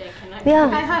 Mataji, I cannot. Yeah.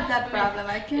 do I this. have that problem.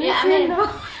 I can't Yeah, say no.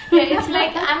 yeah, it's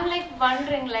like I'm like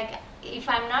wondering, like if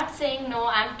I'm not saying no,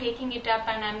 I'm taking it up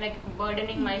and I'm like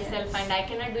burdening myself, and I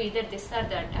cannot do either this or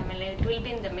that. Like, it will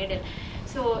be in the middle.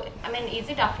 So, is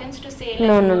it offense to say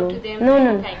like No. to them? No.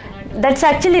 Like, I cannot do That's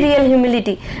actually real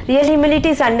humility. Real humility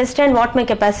is understand what my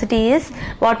capacity is,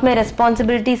 what my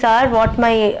responsibilities are, what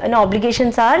my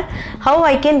obligations are, how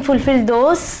I can fulfill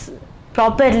those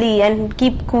properly and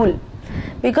keep cool.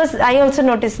 Because I also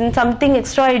notice in something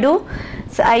extra I do,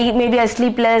 so maybe I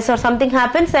sleep less or something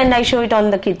happens and I show it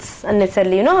on the kids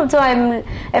unnecessarily, So I'm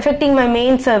affecting my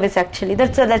main service actually.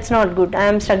 That's not good. I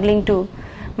am struggling to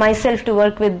myself to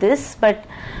work with this, but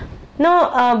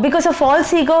no, because of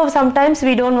false ego, sometimes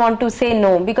we don't want to say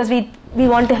no, because we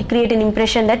want to create an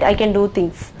impression that I can do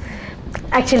things.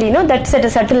 Actually, that's at a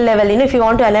subtle level. If you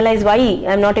want to analyze why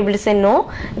I'm not able to say no,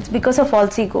 it's because of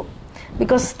false ego.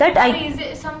 Because that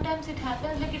sometimes it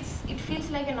happens like it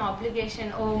feels like an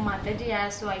obligation. Oh, Mataji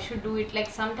asked, so I should do it. Like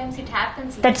sometimes it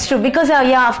happens. That's true. Because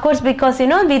of course, because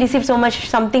we receive so much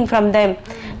something from them.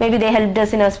 Maybe they helped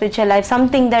us in our spiritual life.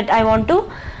 Something that I want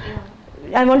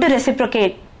to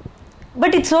reciprocate.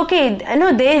 But it's okay.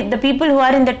 The people who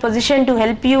are in that position to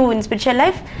help you in spiritual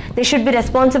life, they should be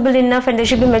responsible enough and they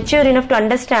should be mature enough to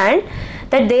understand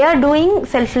that they are doing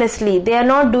selflessly. They are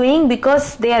not doing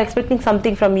because they are expecting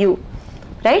something from you.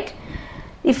 Right?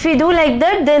 If we do like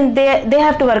that, then they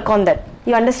have to work on that.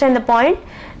 You understand the point?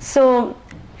 So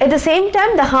at the same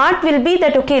time, the heart will be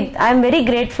that, okay, I am very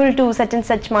grateful to such and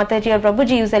such Mataji or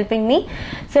Prabhuji who is helping me.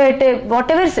 So at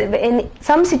whatever, in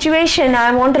some situation,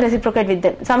 I want to reciprocate with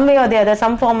them, some way or the other,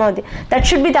 some form or the other. That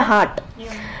should be the heart.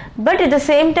 Yeah. But at the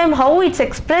same time, how it's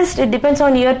expressed, it depends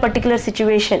on your particular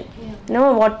situation.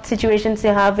 What situations you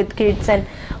have with kids and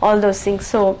all those things.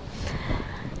 So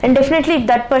And definitely if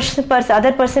that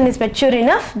other person is mature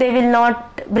enough, they will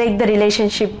not break the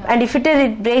relationship. And if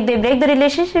they break the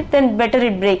relationship, then better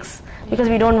it breaks, because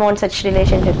we don't want such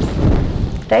relationships,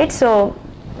 right? So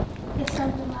It's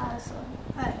something else.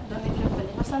 I don't need to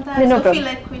finish, but sometimes No I problem. feel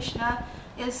like Krishna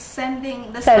is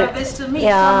sending the Correct. service to me.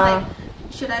 Yeah. So I'm like,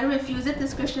 should I refuse it?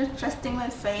 Is Krishna trusting my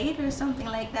fate or something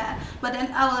like that? But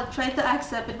then I will try to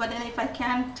accept it. But then if I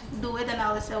can't do it, then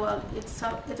I will say, well, it's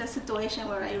a situation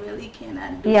where I really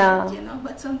cannot do Yeah. it,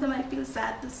 But sometimes I feel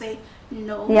sad to say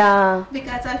no. yeah,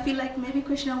 Because I feel like maybe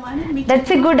Krishna wanted me to that's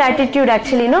a do good it. attitude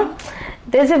actually,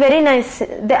 There's a very nice,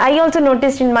 I also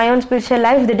noticed in my own spiritual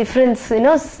life the difference,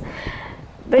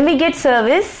 when we get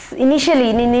service,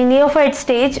 initially in neophyte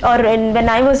stage, or when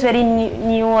I was very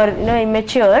new or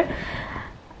immature,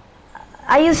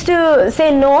 I used to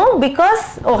say no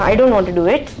because I don't want to do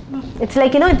it. It's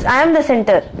like I am the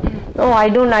center. Oh, I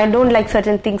don't like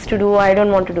certain things to do. I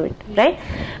don't want to do it, right?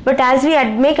 But as we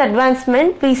make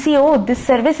advancement, we see this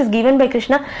service is given by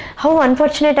Krishna. How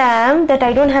unfortunate I am that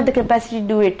I don't have the capacity to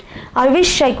do it. I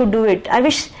wish I could do it.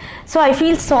 So I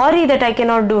feel sorry that I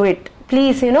cannot do it.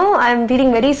 Please, I am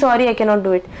feeling very sorry I cannot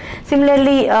do it.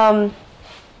 Similarly,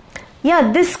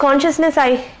 this consciousness,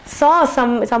 I saw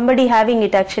somebody having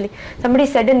it actually. Somebody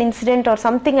said an incident or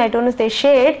something, I don't know if they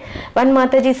shared. One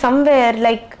Mataji somewhere,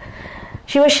 like,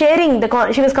 she was sharing,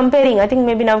 she was comparing, I think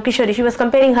maybe Navkishori, she was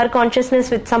comparing her consciousness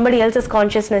with somebody else's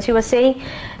consciousness. She was saying,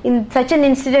 in such an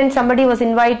incident, somebody was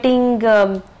inviting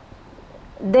them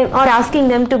or asking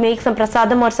them to make some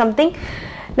prasadam or something.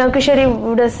 Navkishori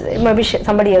would have, maybe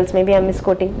somebody else, maybe I'm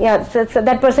misquoting. Yeah, so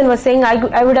that person was saying,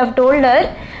 I would have told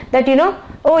her that,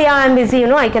 I'm busy,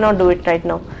 I cannot do it right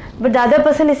now. But the other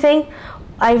person is saying,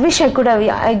 I wish I could have,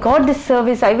 I got this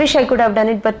service, I wish I could have done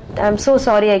it, but I'm so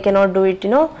sorry I cannot do it,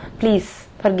 please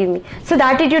forgive me. So the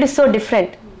attitude is so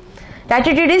different. The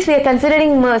attitude is we are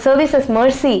considering service as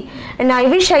mercy, and I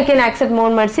wish I can accept more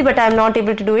mercy, but I am not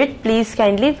able to do it, please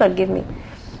kindly forgive me.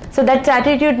 So that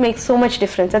attitude makes so much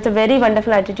difference. That's a very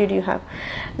wonderful attitude you have.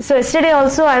 So yesterday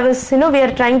also I was, we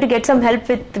are trying to get some help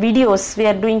with videos. We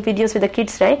are doing videos with the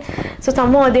kids, right? So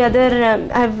somehow or the other,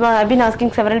 I've been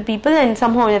asking several people, and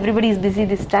somehow everybody is busy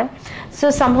this time. So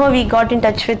somehow we got in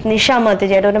touch with Nisha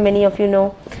Mataji. I don't know, many of you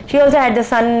know. She also had the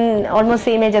son almost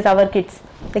same age as our kids,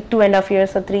 like 2.5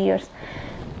 years or 3 years.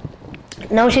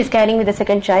 Now she's carrying with the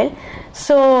second child.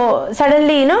 So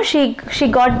suddenly, she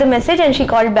got the message and she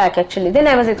called back actually. Then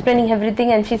I was explaining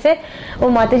everything and she said, oh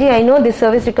Mataji, I know this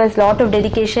service requires a lot of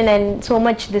dedication and so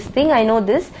much this thing, I know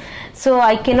this. So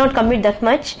I cannot commit that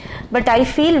much. But I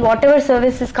feel whatever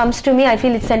services comes to me, I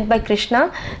feel it's sent by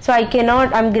Krishna. So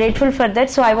I'm grateful for that.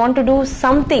 So I want to do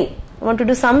something. I want to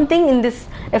do something in this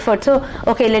effort. So,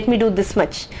 okay, let me do this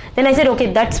much. Then I said,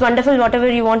 okay, that's wonderful.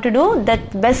 Whatever you want to do,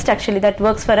 that's best actually. That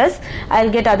works for us.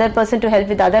 I'll get other person to help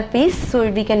with other piece so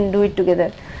we can do it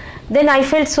together. Then I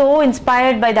felt so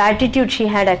inspired by the attitude she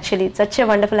had actually. It's such a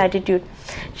wonderful attitude.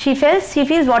 She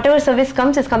feels whatever service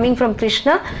comes is coming from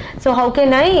Krishna. So what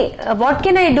can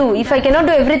I do? If I cannot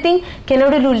do everything, cannot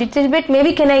do a little bit,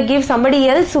 maybe can I give somebody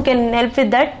else who can help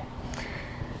with that?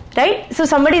 Right? So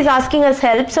somebody is asking us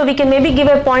help, so we can maybe give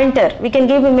a pointer. We can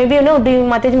give maybe, do you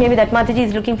Mataji, maybe that Mataji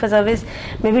is looking for service.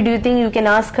 Maybe do you think you can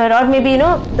ask her, or maybe,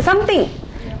 something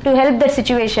to help that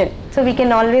situation. So we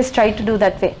can always try to do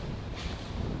that way.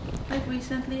 Like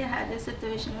recently I had a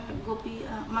situation where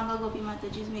Mangal Gopi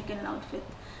Mataji is making an outfit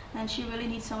and she really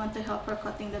needs someone to help her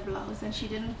cutting the blouse, and she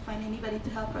didn't find anybody to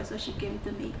help her, so she came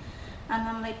to me. And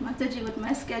I'm like, Mataji, with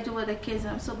my schedule with the kids,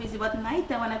 I'm so busy. But night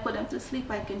time when I put them to sleep,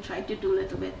 I can try to do a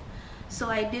little bit. So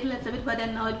I did a little bit, but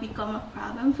then now it become a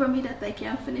problem for me that I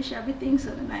can't finish everything.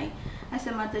 So then I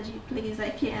said, Mataji, please, I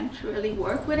can't really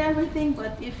work with everything,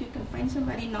 but if you can find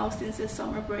somebody now since it's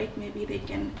summer break, maybe they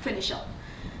can finish up.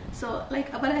 So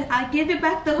but I gave it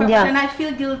back to her, Yeah. but then I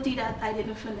feel guilty that I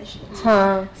didn't finish it.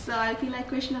 Huh. So I feel like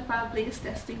Krishna probably is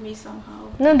testing me somehow.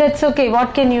 No, that's okay.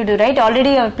 What can you do, right?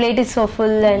 Already our plate is so full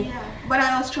and... Yeah, but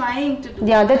I was trying to do.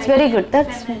 Yeah, but that's I very didn't good.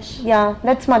 That's finish.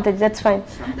 that's Mataji. That's fine.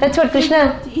 Sometimes That's what I feel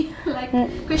Krishna. guilty.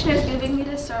 Like Krishna is giving me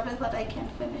the service, but I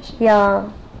can't finish it. Yeah,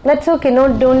 that's okay. No,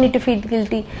 don't need to feel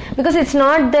guilty, because it's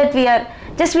not that we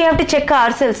have to check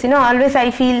ourselves. Always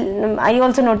I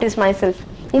also notice myself.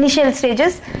 Initial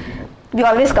stages, we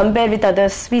always compare with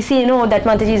others. We see, that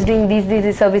Mataji is doing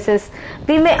these services.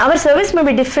 Our service may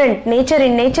be different.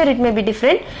 In nature it may be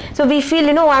different. So we feel,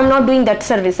 I'm not doing that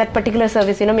service, that particular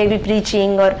service, maybe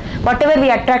preaching or whatever we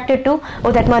attracted to.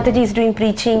 Oh, that Mataji is doing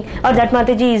preaching, or that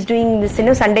Mataji is doing this,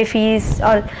 Sunday feast,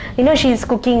 or, she's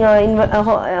cooking,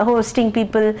 hosting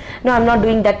people. No, I'm not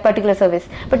doing that particular service.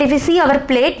 But if you see our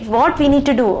plate, what we need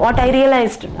to do, what I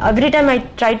realized, every time I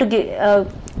try to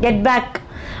get back,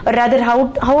 or rather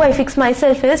how I fix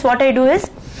myself is, what I do is,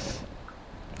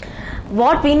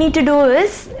 what we need to do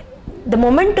is, the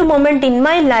moment to moment in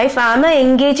my life, am I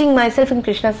engaging myself in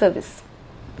Krishna service?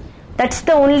 That's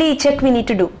the only check we need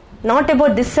to do. Not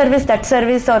about this service, that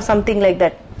service, or something like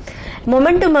that.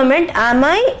 Moment to moment, am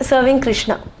I serving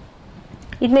Krishna?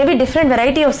 It may be different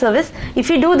variety of service. If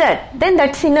you do that, then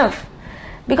that's enough.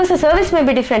 Because the service may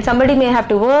be different. Somebody may have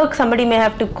to work, somebody may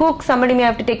have to cook, somebody may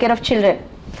have to take care of children.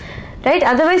 Right?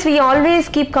 Otherwise, we always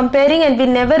keep comparing and we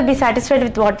never be satisfied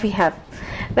with what we have.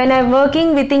 When I'm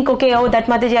working, we think, okay, oh, that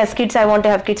Mataji has kids, I want to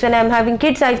have kids. When I'm having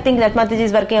kids, I think that Mataji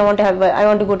is working, I want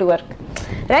to go to work.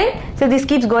 Right? So this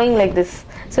keeps going like this.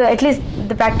 So at least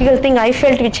the practical thing I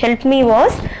felt which helped me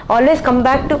was always come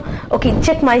back to, okay,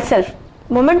 check myself.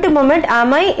 Moment to moment,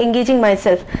 am I engaging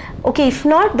myself? Okay, if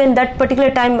not, then that particular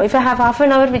time, if I have half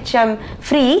an hour which I'm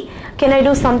free, can I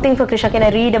do something for Krishna? Can I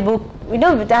read a book? I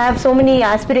have so many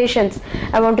aspirations.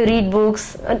 I want to read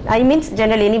books. I mean,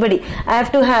 generally anybody. I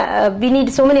have to we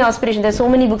need so many aspirations. There's so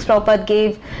many books Prabhupada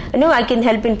gave. I can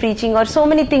help in preaching, or so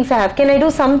many things I have. Can I do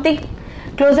something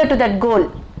closer to that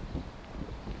goal?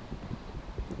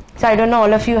 So I don't know,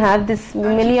 all of you have this,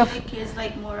 many of kids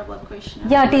like more about Krishna.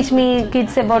 Yeah, teach me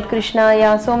kids about Krishna.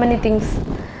 Yeah, so many things.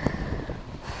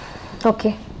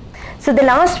 Okay. So the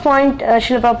last point,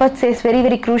 Srila Prabhupada says, very,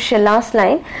 very crucial, last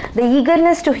line. The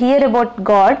eagerness to hear about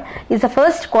God is the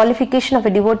first qualification of a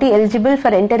devotee eligible for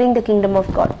entering the kingdom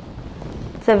of God.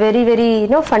 It's a very, very,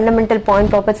 fundamental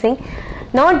point Prabhupada saying.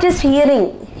 Not just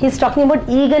hearing, he's talking about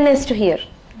eagerness to hear.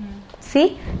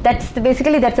 See, that's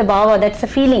basically that's a bhava, that's a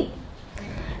feeling.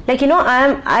 Like,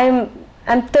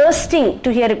 I'm thirsting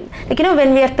to hear. Like,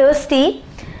 when we are thirsty,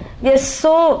 that's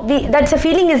a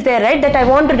feeling is there, right? That I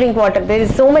want to drink water. There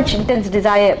is so much intense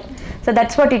desire. So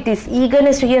that's what it is.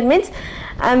 Eagerness to hear means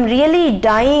I'm really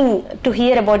dying to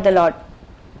hear about the Lord.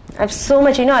 I have so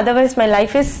much, otherwise my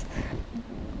life is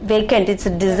vacant. It's a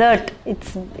desert.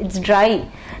 It's dry.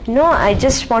 I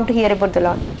just want to hear about the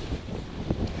Lord.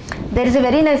 There is a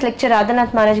very nice lecture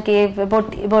Radhanath Maharaj gave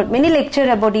about many lecture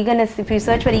about eagerness. If you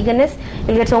search for eagerness,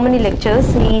 you'll get so many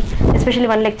lectures. Especially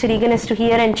one lecture, eagerness to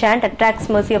hear and chant attracts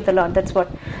mercy of the Lord. That's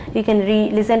what you can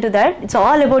listen to that. It's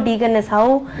all about eagerness.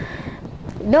 How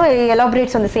he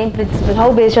elaborates on the same principle.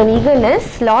 How based on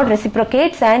eagerness, Lord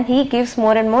reciprocates and He gives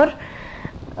more and more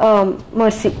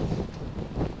mercy.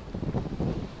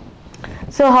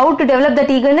 So how to develop that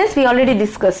eagerness, we already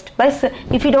discussed.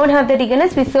 If you don't have that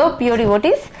eagerness, we serve pure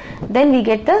devotees, then we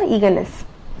get the eagerness.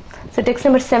 So text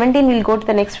number 17, we'll go to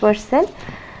the next verse then.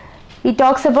 He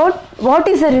talks about what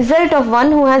is the result of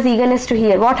one who has eagerness to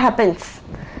hear. What happens?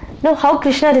 How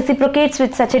Krishna reciprocates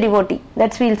with such a devotee.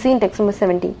 That's we'll see in text number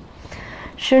 17.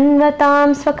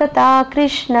 Shunvatam swakata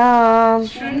Krishna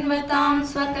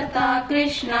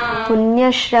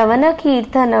Punya Shravana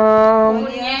Kirtana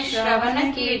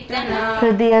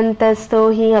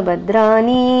Hridayantasto hi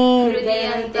abhadrani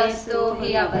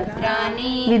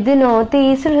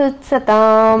Vidinoti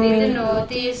suhrutsatam.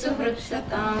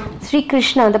 Sri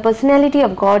Krishna, the personality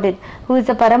of Godhead, who is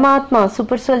the Paramatma,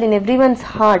 supersoul in everyone's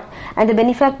heart and the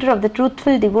benefactor of the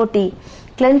truthful devotee,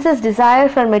 cleanses desire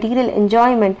for material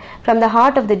enjoyment from the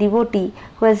heart of the devotee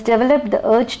who has developed the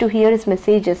urge to hear his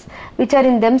messages, which are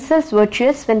in themselves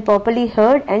virtuous when properly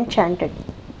heard and chanted.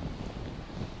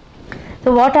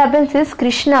 So what happens is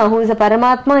Krishna, who is a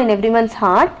Paramatma in everyone's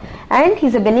heart, and he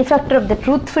is a benefactor of the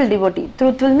truthful devotee.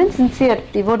 Truthful means sincere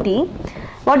devotee.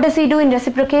 What does he do in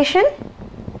reciprocation?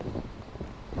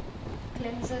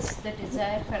 Cleanses the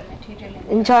desire for material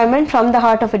enjoyment from the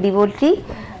heart of a devotee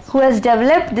who has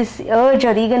developed this urge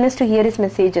or eagerness to hear his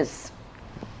messages.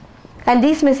 And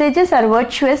these messages are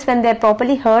virtuous when they are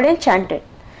properly heard and chanted.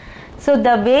 So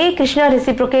the way Krishna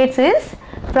reciprocates is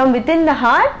from within the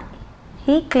heart,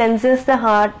 he cleanses the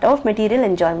heart of material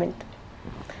enjoyment.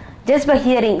 Just by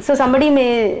hearing. So somebody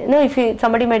may,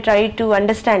 somebody may try to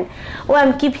understand,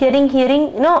 I'm keep hearing,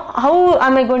 how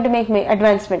am I going to make my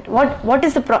advancement?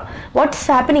 What's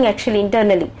happening actually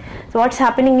internally? So what's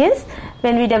happening is,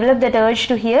 when we develop that urge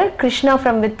to hear, Krishna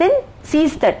from within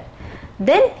sees that.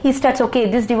 Then he starts, okay,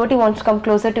 this devotee wants to come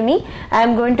closer to me. I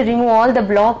am going to remove all the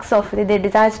blocks of their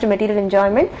desires to material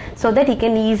enjoyment so that he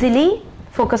can easily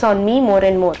focus on me more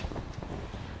and more.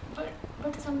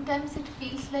 But sometimes it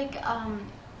feels like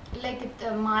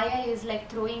the Maya is like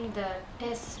throwing the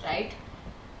tests, right?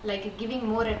 Like giving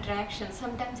more attraction.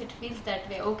 Sometimes it feels that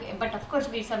way. Okay, but of course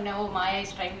we sometimes, Maya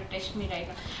is trying to test me right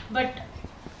now. But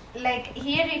like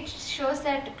here it shows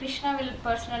that Krishna will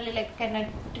personally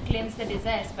connect to cleanse the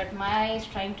desires, but Maya is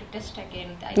trying to test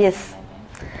again. Yes.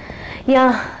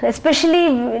 Yeah, especially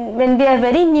when we are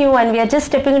very new and we are just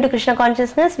stepping into Krishna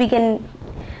consciousness, we can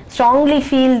strongly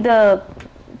feel the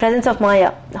presence of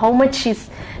Maya, how much she's,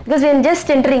 because we're just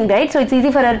entering, right? So it's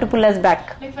easy for her to pull us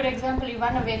back. Like for example, you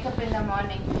want to wake up in the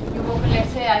morning. You woke,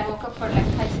 let's say I woke up for like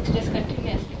 5-6 days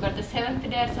continuously, but the 7th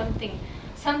day or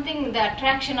something, the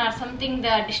attraction or something,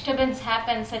 the disturbance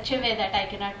happens such a way that I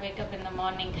cannot wake up in the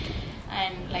morning,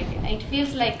 and like it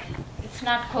feels like it's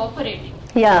not cooperating.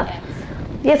 Yeah. Sometimes.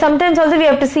 Yeah, sometimes also we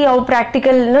have to see how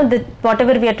practical,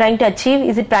 whatever we are trying to achieve,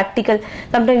 is it practical?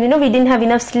 Sometimes, we didn't have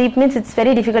enough sleep, means it's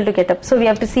very difficult to get up. So we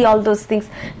have to see all those things.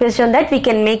 Based on that, we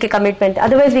can make a commitment.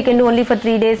 Otherwise, we can do only for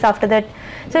 3 days after that.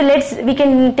 So we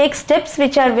can take steps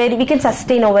which are we can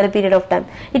sustain over a period of time.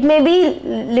 It may be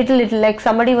little, like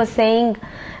somebody was saying,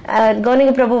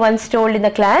 Gauranga Prabhu once told in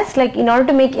the class, like in order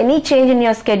to make any change in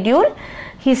your schedule,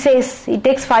 he says it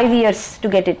takes 5 years to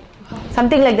get it.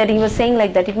 Something like that, he was saying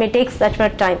like that. It may take such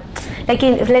much time. Like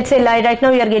let's say right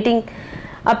now we are getting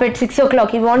up at 6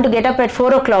 o'clock. You want to get up at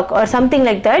 4 o'clock or something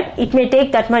like that. It may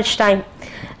take that much time.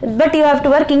 But you have to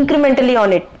work incrementally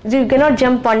on it. So you cannot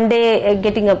jump one day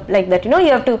getting up like that. You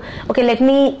have to, okay, let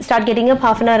me start getting up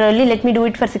half an hour early. Let me do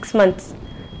it for 6 months.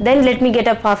 Then let me get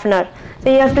up half an hour. So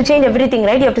you have to change everything,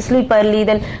 right? You have to sleep early.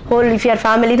 Then if you are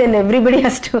family, then everybody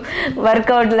has to work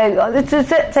out. Like it's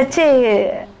such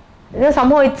a...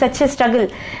 somehow it's such a struggle.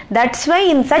 That's why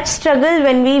in such struggle,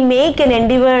 when we make an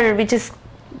endeavor which is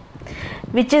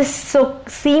so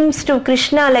seems to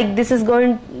Krishna, like this is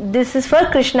for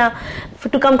Krishna,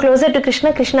 to come closer to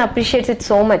Krishna, Krishna appreciates it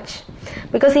so much,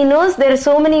 because he knows there are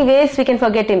so many ways we can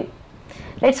forget him,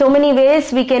 right? So many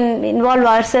ways we can involve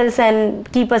ourselves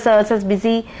and keep ourselves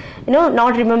busy,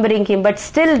 not remembering him. But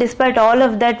still, despite all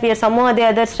of that, we are somehow or the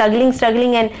other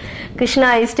struggling, and Krishna,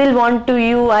 I still want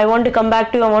I want to come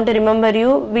back to you, I want to remember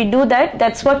you. We do that.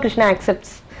 That's what Krishna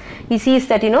accepts. He sees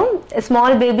that, a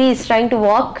small baby is trying to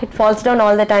walk, it falls down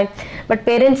all the time. But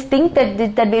parents think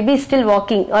that that baby is still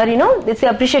walking, or, they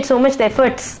appreciate so much the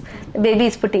efforts the baby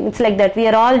is putting. It's like that. We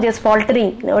are all just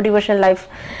faltering in our devotional life.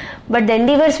 But the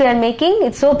endeavors we are making,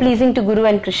 it's so pleasing to Guru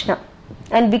and Krishna.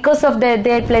 And because of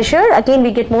their pleasure, again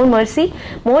we get more mercy,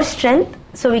 more strength,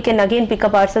 so we can again pick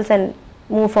up ourselves and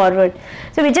move forward.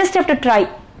 So we just have to try.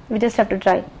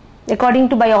 According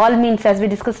to by all means, as we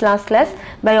discussed last class,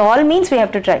 by all means we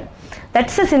have to try.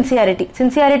 That's the sincerity.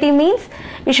 Sincerity means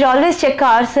we should always check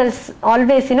ourselves,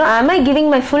 always, am I giving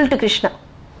my full to Krishna?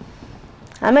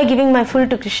 Am I giving my full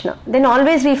to Krishna? Then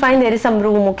always we find there is some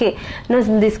room, okay.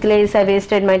 In this case I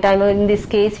wasted my time. In this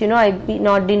case, I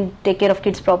didn't take care of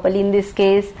kids properly. In this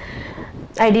case,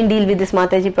 I didn't deal with this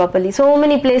Mataji properly. So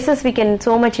many places we can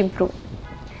so much improve.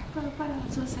 Prabhupada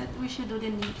also said we should do the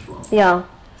needful. Yeah.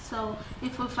 So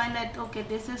if we find that, okay,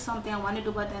 this is something I want to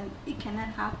do, but then it cannot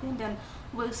happen, then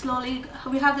we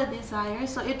have the desire,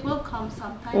 so it will come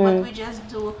sometime, but we just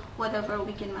do whatever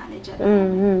we can manage at the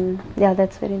moment. Yeah,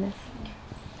 that's very nice.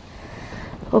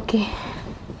 Okay.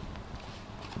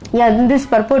 Yeah, in this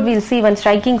purport we'll see one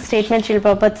striking statement. Srila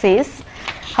Prabhupada says,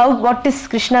 what is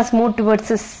Krishna's mood towards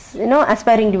his,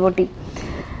 aspiring devotee.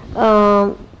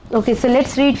 Okay, so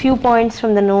let's read few points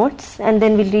from the notes, and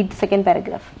then we'll read the second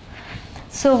paragraph.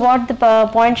 So what the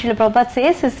point Srila Prabhupada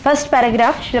says is, first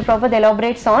paragraph, Srila Prabhupada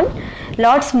elaborates on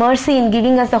Lord's mercy in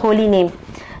giving us the holy name.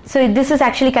 So this is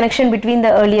actually connection between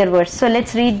the earlier verse. So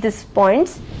let's read these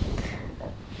points.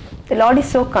 The Lord is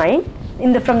so kind.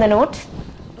 From the notes.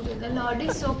 Okay, the Lord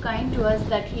is so kind to us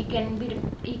that He can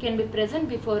be present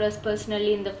before us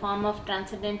personally in the form of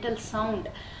transcendental sound.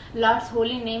 Lord's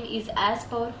holy name is as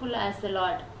powerful as the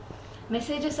Lord.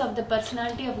 Messages of the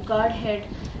personality of Godhead,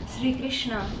 Sri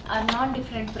Krishna, are not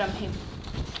different from Him.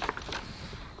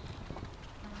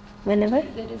 Whenever?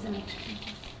 There is an extra.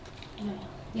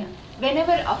 Yeah.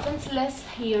 Whenever offenseless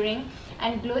hearing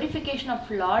and glorification of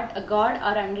Lord, God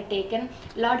are undertaken,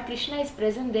 Lord Krishna is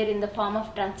present there in the form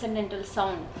of transcendental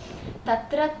sound.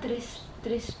 Tatra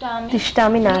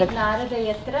Tishtami Narada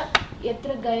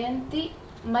Yatra Gayanti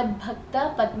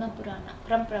Madbhakta Padma Purana.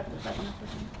 From Padma Purana.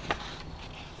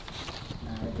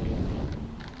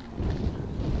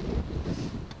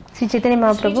 Sri Chaitanya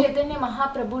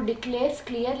Mahaprabhu declares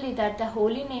clearly that the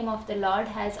holy name of the Lord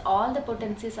has all the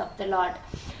potencies of the Lord.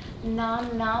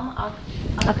 Nam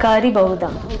Akari Bahuda.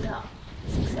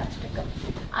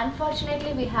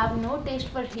 Unfortunately, we have no taste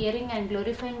for hearing and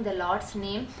glorifying the Lord's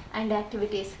name and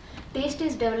activities. Taste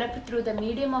is developed through the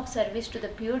medium of service to the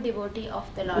pure devotee of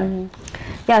the Lord.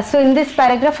 Yeah, so in this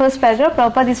paragraph, first paragraph,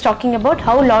 Prabhupada is talking about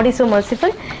how Lord is so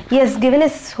merciful. He has given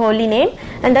his holy name,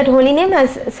 and that holy name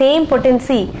has same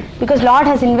potency, because Lord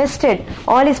has invested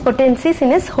all his potencies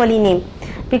in his holy name.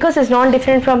 Because it's not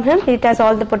different from him, it has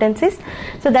all the potencies.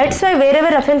 So that's why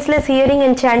wherever offenseless hearing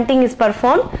and chanting is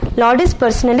performed, Lord is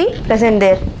personally present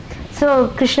there. So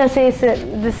Krishna says,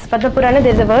 this Padma Purana,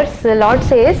 there's a verse, the Lord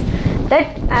says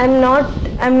that I'm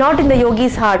not in the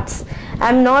yogis' hearts.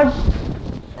 And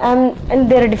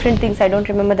there are different things, I don't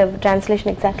remember the translation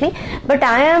exactly, but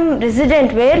I am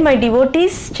resident where my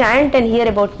devotees chant and hear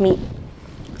about me.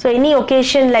 So any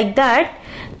occasion like that,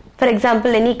 for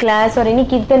example, any class or any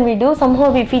kirtan we do,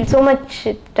 somehow we feel so much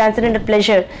transcendental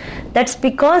pleasure. That's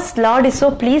because Lord is so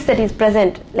pleased that He is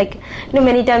present. Like,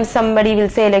 many times somebody will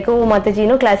say like, oh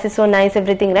Mataji, class is so nice,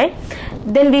 everything, right?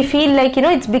 Then we feel like,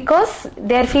 it's because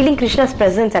they are feeling Krishna's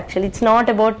presence actually. It's not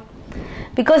about,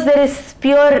 because there is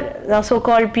pure,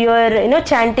 so-called pure,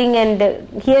 chanting and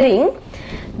hearing,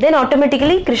 then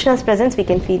automatically Krishna's presence we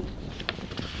can feel.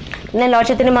 And then Lord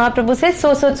Chaitanya Mahaprabhu says,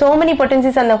 so many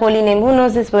potencies on the holy name. Who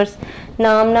knows this verse?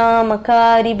 Namna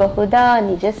makari bahuda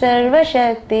nija sarva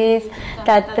shaktis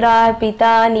tatra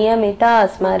pita niyamita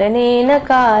smaranena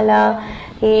kala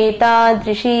eta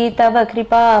drishi tava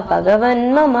kripa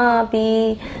bhagavan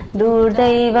mamapi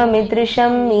durdaiva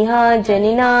midrisham miha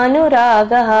janina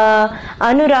anuraga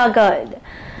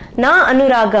na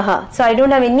anuragaha. So I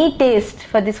don't have any taste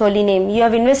for this holy name. You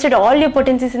have invested all your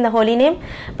potencies in the holy name,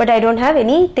 but I don't have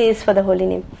any taste for the holy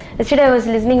name. Yesterday I was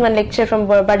listening one lecture from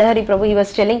Badahari Prabhu. He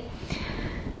was telling,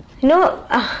 there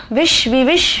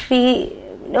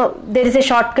is a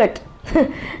shortcut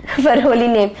for holy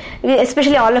name.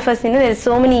 Especially all of us, there is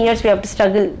so many years we have to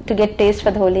struggle to get taste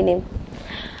for the holy name.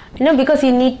 Because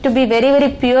you need to be very,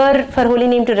 very pure for holy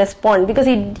name to respond. Because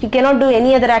you cannot do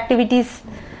any other activities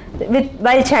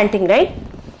while chanting, right?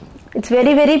 It's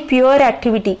very, very pure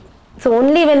activity. So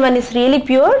only when one is really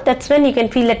pure, that's when you can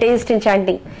feel the taste in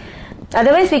chanting.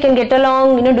 Otherwise we can get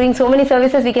along, doing so many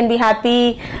services we can be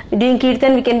happy, doing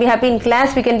kirtan we can be happy, in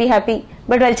class we can be happy,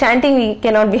 but while chanting we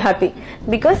cannot be happy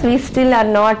because we still are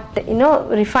not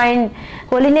refined.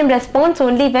 Holy name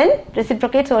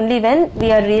reciprocates only when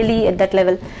we are really at that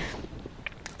level.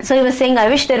 So he was saying, I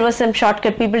wish there was some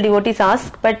shortcut. People, devotees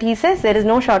ask, but he says there is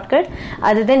no shortcut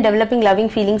other than developing loving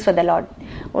feelings for the Lord.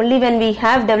 Only when we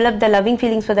have developed the loving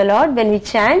feelings for the Lord, when we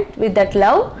chant with that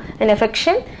love and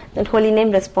affection, that holy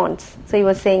name responds. So he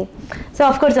was saying. So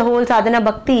of course the whole sadhana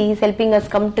bhakti is helping us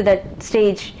come to that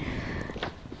stage.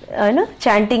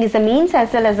 Chanting is a means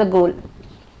as well as a goal.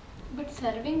 But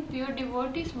serving pure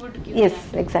devotees would give Yes,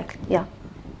 that. exactly. Yeah.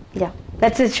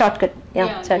 That's his shortcut.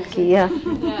 Shortcut. Yeah.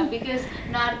 Yeah, because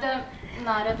Narada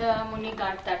Muni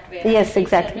got that way. Yes,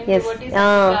 exactly. Yes.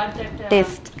 Got that,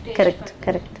 taste. Correct.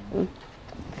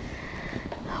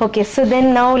 Okay, so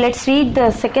then now let's read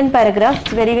the second paragraph.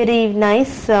 It's very, very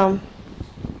nice.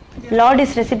 Lord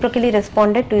is reciprocally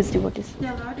responded to his devotees.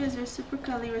 The Lord is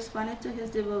reciprocally responded to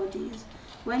his devotees.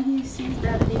 When he sees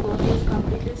that the devotee is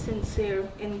completely sincere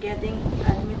in getting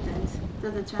admittance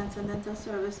to the transcendental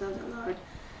service of the Lord,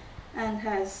 and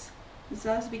has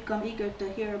thus become eager to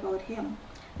hear about him,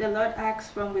 the Lord acts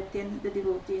from within the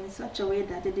devotee in such a way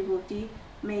that the devotee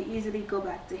may easily go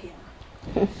back to him.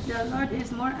 The Lord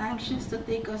is more anxious to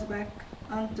take us back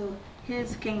unto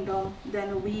his kingdom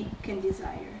than we can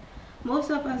desire.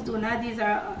 Most of us do not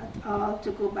desire at all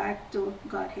to go back to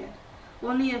Godhead.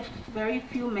 Only a very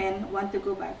few men want to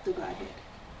go back to Godhead.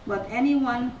 But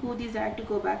anyone who desires to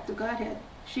go back to Godhead,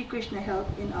 Shri Krishna help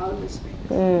in all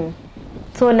respects.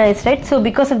 So nice, right? So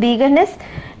because of the eagerness,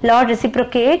 Lord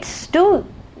reciprocates to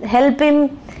help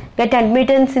him get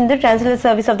admittance in the transcendental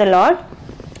service of the Lord,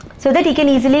 so that he can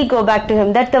easily go back to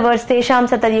him. That the verse, Tesham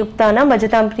Satayuktanam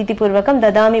Bhajatam Priti Purvakam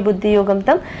Dadami Buddhi Yogam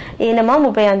Tam Enamam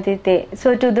Upayanti Te.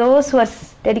 So to those who are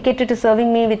dedicated to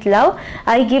serving me with love,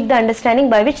 I give the understanding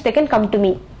by which they can come to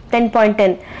me.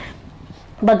 10.10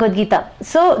 Bhagavad-gītā.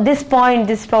 So this point,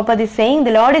 this Prabhupada is saying,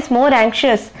 the Lord is more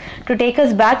anxious to take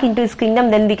us back into his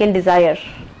kingdom than we can desire.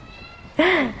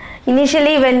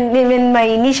 Initially, when my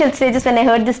initial stages, when I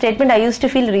heard this statement, I used to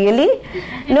feel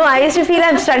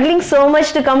I'm struggling so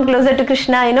much to come closer to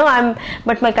Krishna,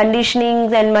 but my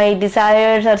conditionings and my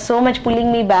desires are so much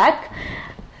pulling me back.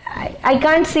 I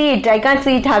can't see it. I can't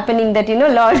see it happening that,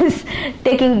 Lord is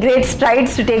taking great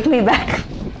strides to take me back.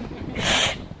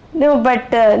 No, but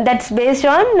that's based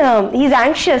on, he's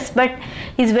anxious, but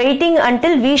he's waiting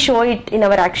until we show it in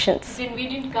our actions. Then we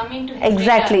didn't come into his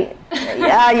Exactly.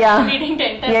 radar. Yeah. We didn't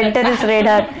enter his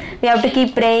radar. We have to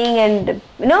keep praying and,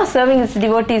 serving his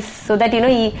devotees so that,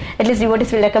 at least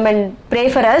devotees will come and pray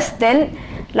for us, then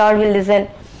Lord will listen.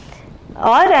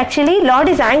 Or actually, Lord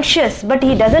is anxious, but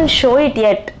he doesn't show it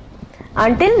yet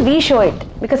until we show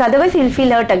it, because otherwise he'll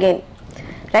feel hurt again.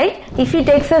 Right? If he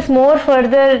takes us more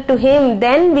further to him,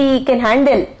 then we can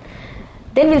handle.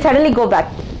 Then we'll suddenly go back.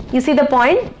 You see the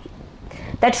point?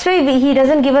 That's why he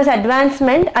doesn't give us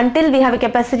advancement until we have a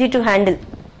capacity to handle.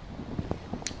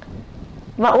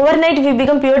 Overnight, if we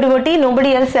become pure devotee,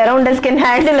 nobody else around us can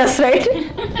handle us, right?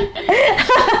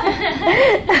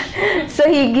 So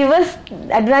he gives us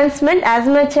advancement as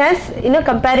much as,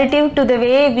 comparative to the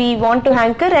way we want to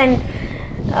hanker and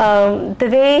the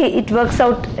way it works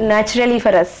out naturally for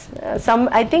us.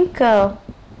 I think I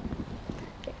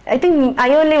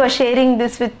only was sharing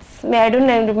this with, I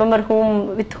don't remember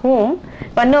with whom,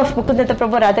 one of Mukundatta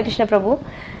Prabhu, Radhakrishna Prabhu,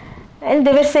 and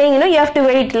they were saying, you have to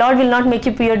wait, Lord will not make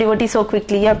you pure devotee so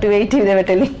quickly, you have to wait, they were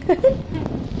telling. We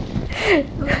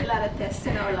have a lot of tests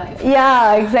in our life.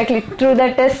 Yeah, exactly, through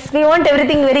the tests, we want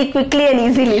everything very quickly and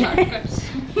easily.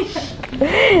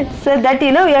 So that,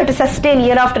 we have to sustain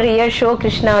year after year, show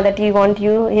Krishna that we want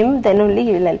him, then only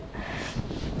he will help.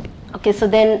 Okay, so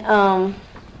then,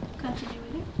 Continue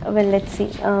with it. well, let's see.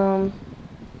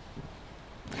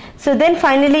 So then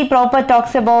finally Prabhupada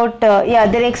talks about, the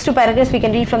next two paragraphs we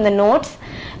can read from the notes,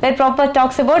 where Prabhupada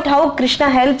talks about how Krishna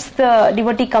helps the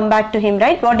devotee come back to him,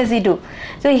 right? What does he do?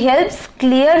 So he helps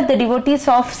clear the devotees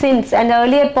of sins, and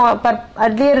earlier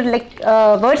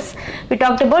verse we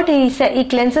talked about, he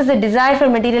cleanses the desire for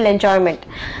material enjoyment.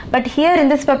 But here in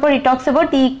this purport he talks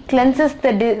about he cleanses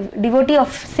the devotee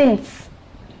of sins.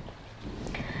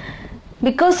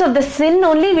 Because of the sin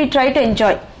only we try to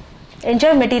enjoy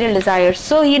material desires.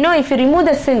 So if you remove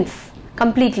the sins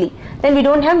completely, then we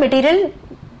don't have material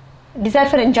desire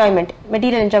for enjoyment,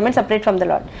 material enjoyment separate from the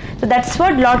Lord. So that's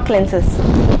what Lord cleanses.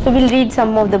 So we'll read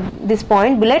some of this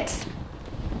point, bullets.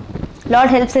 Lord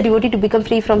helps the devotee to become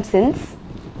free from sins.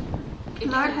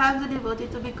 Lord helps the devotee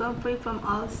to become free from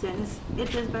all sins.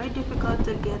 It is very difficult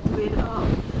to get rid of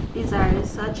desires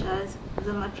such as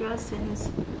the material sins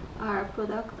are a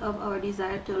product of our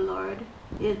desire to Lord.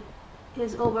 It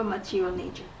is over material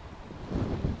nature.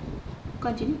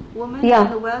 Continue. Women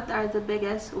and wealth are the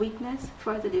biggest weakness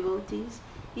for the devotees,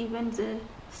 even the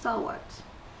stalwarts.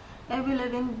 Every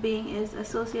living being is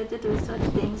associated with such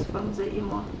things from the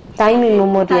time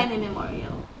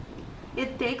immemorial.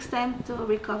 It takes time to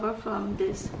recover from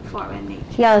this foreign nature.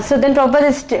 Yeah, so then Prabhupada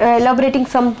is elaborating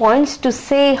some points to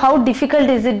say how difficult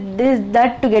is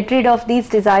that to get rid of these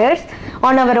desires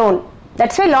on our own.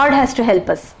 That's why Lord has to help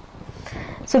us.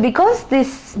 So because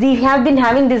we have been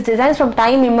having these desires from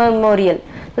time immemorial,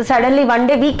 so suddenly one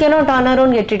day we cannot on our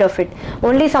own get rid of it.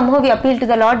 Only somehow we appeal to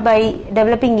the Lord by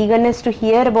developing eagerness to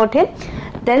hear about Him.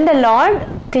 Then the Lord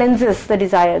cleanses the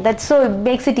desire. That's so it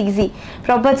makes it easy.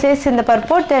 Prabhupada says in the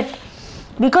purport that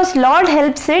because Lord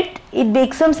helps it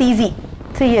becomes easy.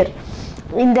 So here,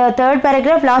 in the third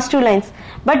paragraph, last two lines.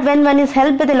 But when one is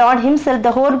helped by the Lord Himself,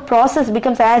 the whole process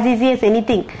becomes as easy as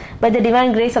anything by the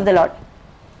divine grace of the Lord.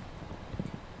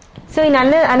 So in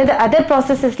other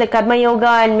processes like Karma Yoga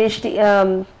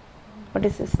and what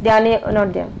is this?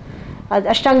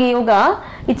 Ashtanga Yoga,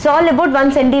 it's all about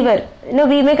one's endeavor.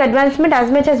 We make advancement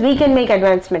as much as we can make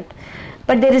advancement.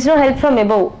 But there is no help from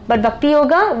above. But Bhakti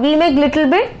Yoga, we make little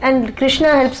bit and Krishna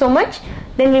helps so much,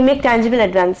 then we make tangible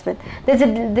advancement.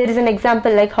 There is an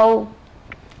example like how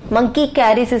monkey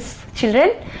carries his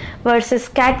children versus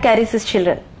cat carries his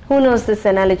children. Who knows this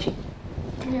analogy?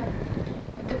 Yeah.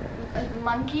 The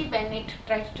monkey, when it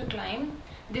tries to climb,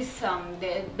 the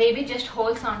baby just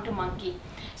holds on to monkey.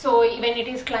 So when it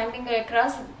is climbing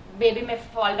across, baby may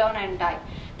fall down and die.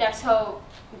 That's how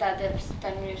the other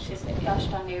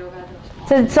Ashtanga Yoga.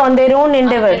 So it's on their own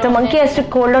endeavor. The monkey has to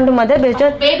hold on to mother based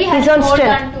on baby his has own to hold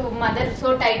strength. on to mother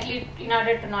so tightly in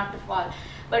order to not to fall.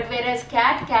 But whereas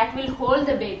cat will hold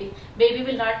the baby. Baby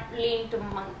will not lean to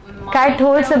mom. Cat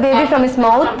holds the baby from his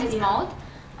mouth.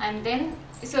 And then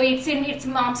so it's in its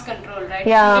mom's control, right?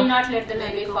 Yeah. It will not let the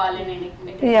baby fall in any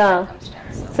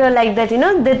circumstance. So like that,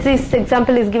 this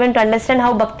example is given to understand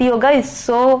how Bhakti Yoga is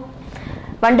so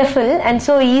wonderful and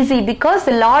so easy because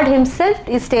the Lord Himself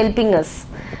is helping us.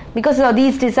 Because of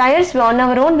these desires, on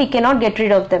our own we cannot get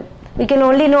rid of them. We can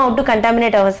only know how to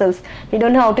contaminate ourselves. We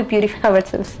don't know how to purify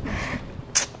ourselves.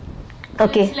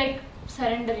 Okay. It's like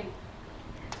surrendering.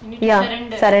 You need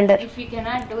to surrender. If we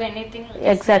cannot do anything,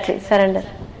 exactly, surrender.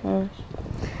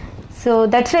 So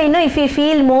that's why, if you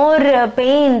feel more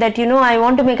pain that, I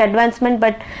want to make advancement,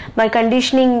 but my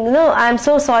conditioning, I'm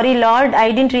so sorry, Lord,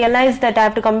 I didn't realize that I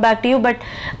have to come back to you, but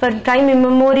for time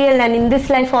immemorial and in this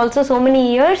life also so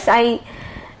many years, I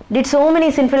did so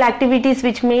many sinful activities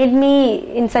which made me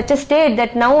in such a state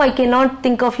that now I cannot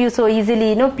think of you so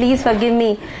easily, please forgive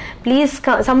me. Please,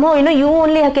 somehow, you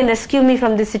only can rescue me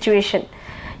from this situation.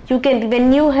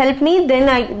 When you help me, then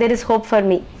there is hope for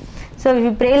me. So if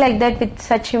you pray like that with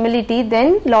such humility,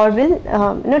 then Lord will,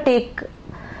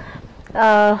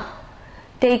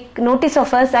 take notice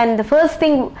of us. And the first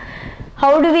thing,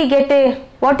 how do we get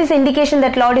what is the indication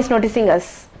that Lord is noticing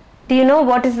us? Do you know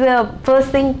what is the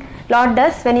first thing Lord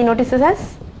does when He notices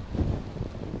us?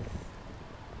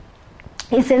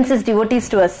 He sends His devotees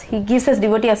to us. He gives us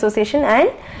devotee association, and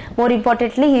more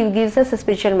importantly, He gives us a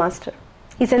spiritual master.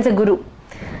 He sends a guru.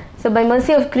 So by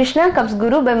mercy of Krishna comes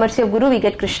guru. By mercy of guru we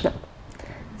get Krishna.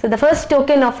 So the first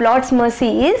token of Lord's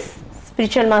mercy is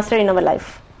spiritual master in our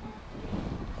life.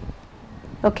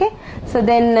 Okay. So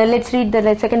then let's read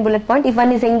the second bullet point. If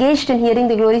one is engaged in hearing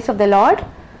the glories of the Lord,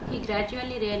 he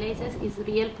gradually realizes his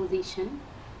real position.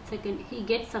 Second, he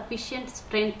gets sufficient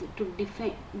strength to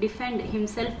defend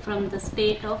himself from the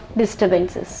state of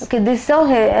disturbances. Okay, this is how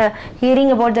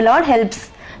hearing about the Lord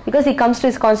helps, because he comes to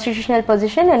his constitutional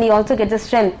position and he also gets the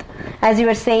strength, as you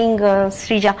were saying,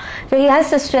 Srija. So he has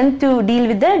the strength to deal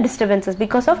with the disturbances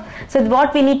because of. So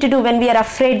what we need to do when we are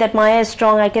afraid that Maya is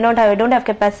strong, I don't have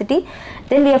capacity,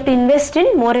 then we have to invest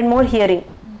in more and more hearing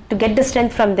to get the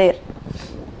strength from there.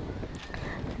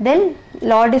 Then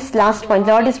Lord is last point.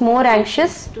 Lord is more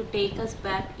anxious to take us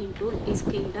back into His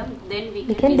kingdom. Then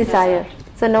we can desire.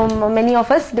 So now many of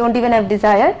us don't even have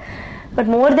desire, but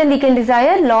more than we can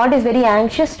desire, Lord is very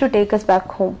anxious to take us back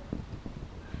home.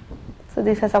 So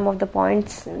these are some of the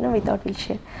points we thought we'll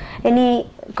share. Any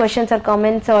questions or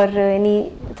comments or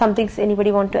any something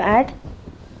anybody want to add?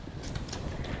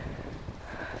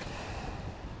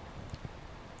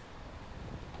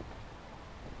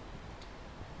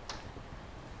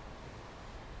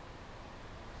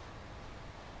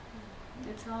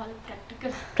 It's all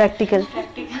practical.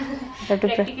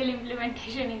 Practical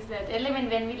implementation is that element.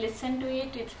 When we listen to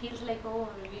it, it feels like, oh,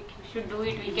 we should do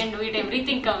it, we can do it,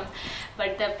 everything comes.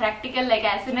 But the practical, like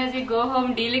as soon as you go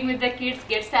home dealing with the kids,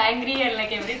 gets angry and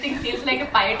like everything feels like a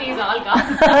piety is all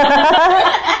gone.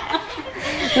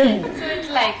 So it's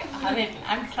like, I mean,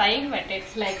 I'm trying, but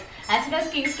it's like as soon as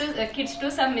kids do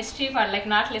some mischief or like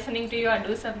not listening to you or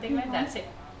do something like that's it.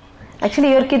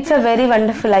 Actually, your kids are very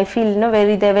wonderful. I feel,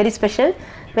 they're very special,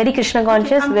 very Krishna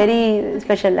conscious, very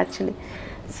special actually.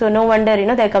 So no wonder,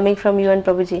 they're coming from you and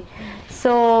Prabhuji.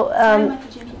 So,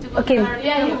 okay.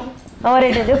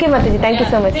 Alright, okay Mataji, thank you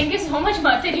so much. Thank you so much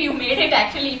Mataji, you made it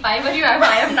actually. If I were you,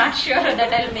 I am not sure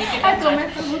that I'll make it. I told my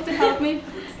Prabhu to help me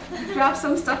drop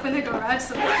some stuff in the garage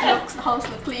so the house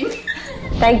look clean.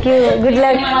 Thank you, good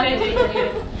luck.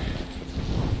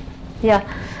 Yeah,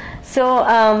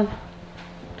 so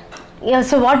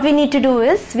so what we need to do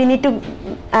is, we need to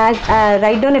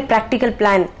write down a practical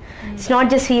plan. It's not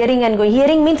just hearing and going.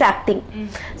 Hearing means acting.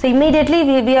 So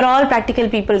immediately we are all practical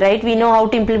people, right? We know how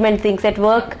to implement things. At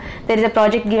work, there is a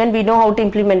project given, we know how to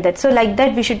implement that. So like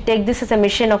that, we should take this as a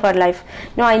mission of our life.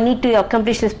 I need to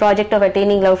accomplish this project of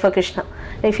attaining love for Krishna,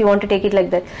 if you want to take it like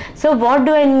that. So what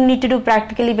do I need to do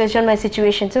practically based on my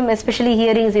situation? So especially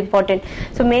hearing is important.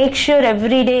 So make sure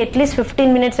every day, at least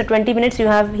 15 minutes or 20 minutes you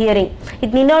have hearing.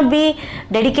 It need not be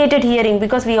dedicated hearing,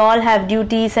 because we all have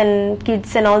duties and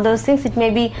kids and all those things. It may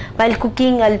be while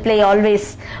cooking, I'll play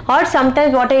always. Or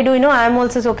sometimes what I do, I am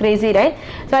also so crazy, right?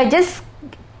 So I just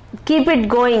keep it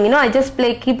going, I just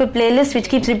keep a playlist which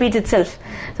repeats itself.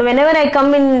 So whenever I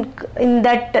come in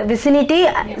that vicinity,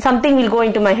 something will go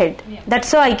into my head.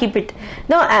 That's how I keep it.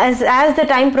 Now as the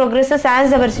time progresses,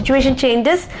 as our situation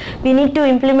changes, we need to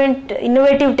implement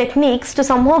innovative techniques to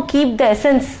somehow keep the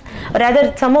essence, or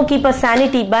rather somehow keep our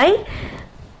sanity by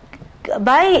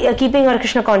keeping our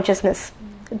Krishna consciousness.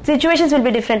 Situations will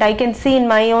be different. I can see in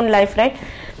my own life, right?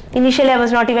 Initially I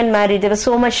was not even married. There was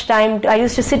so much time. I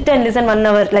used to sit and listen 1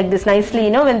 hour like this nicely,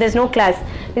 when there's no class.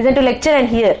 Listen to lecture and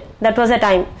hear. That was the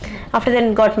time. After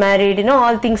that got married,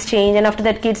 all things change. And after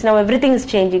that kids, now everything is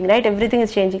changing, right? Everything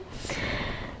is changing.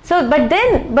 So, but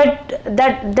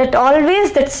that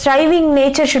always, that striving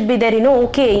nature should be there,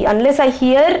 okay, unless I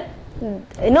hear,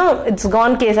 it's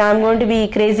gone case, I'm going to be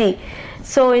crazy.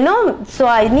 So, so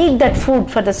I need that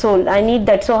food for the soul. I need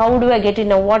that. So how do I get it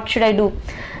now? What should I do?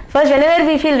 First, whenever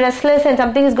we feel restless and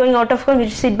something is going out of control, we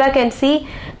should sit back and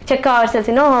check ourselves,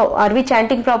 are we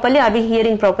chanting properly, are we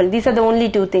hearing properly? These are the only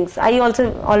 2 things. I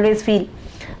also always feel,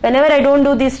 whenever I don't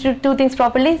do these 2 things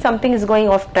properly, something is going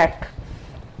off track.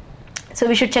 So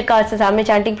we should check ourselves, am I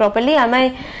chanting properly, am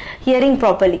I hearing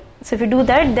properly? So if you do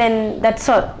that, then that's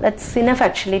all. That's enough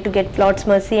actually to get Lord's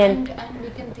mercy. And we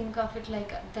can think of it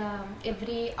like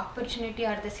every opportunity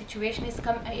or the situation is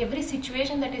every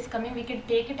situation that is coming, we can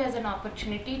take it as an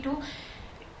opportunity to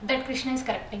that Krishna is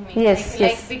correcting me. Yes,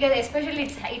 like because especially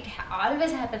it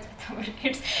always happens with our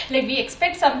kids. We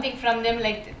expect something from them,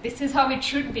 like this is how it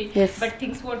should be, but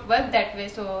things won't work that way.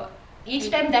 So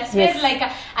each time. That's Yes. where like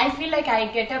I feel like I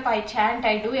get up, I chant,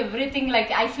 I do everything,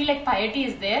 like I feel like piety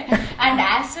is there. And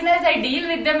as soon as I deal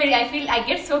with them, I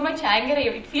get so much anger.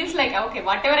 It feels like, okay,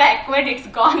 whatever I acquired, it's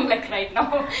gone like right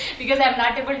now because I'm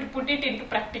not able to put it into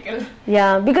practical.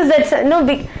 Yeah, because that's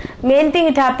main thing.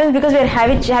 It happens because we are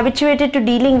habituated to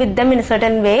dealing with them in a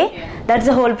certain way. Yeah. That's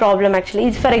the whole problem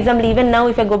actually. For example, even now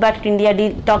if I go back to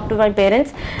India, talk to my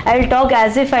parents, I will talk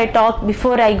as if I talked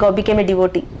before I became a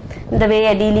devotee. The way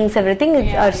I dealings, everything,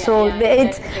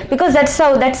 it's because that's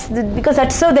how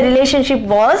the relationship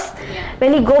was. Yeah.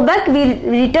 When you go back, we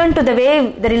return to the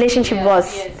way the relationship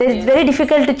was. It's very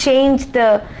difficult to change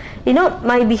the,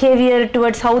 my behavior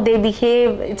towards how they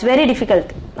behave. It's very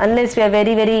difficult unless we are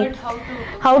very, very. But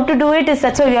how to do it is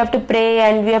that's why we have to pray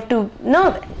and we have to.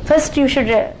 First we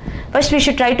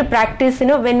should try to practice.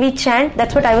 When we chant,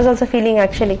 that's what I was also feeling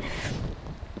actually.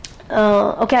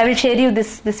 Okay, I will share you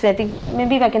this way. I think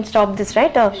maybe if I can stop this,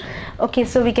 right? Okay,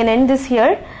 so we can end this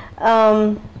here.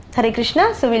 Hare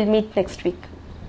Krishna. So we'll meet next week.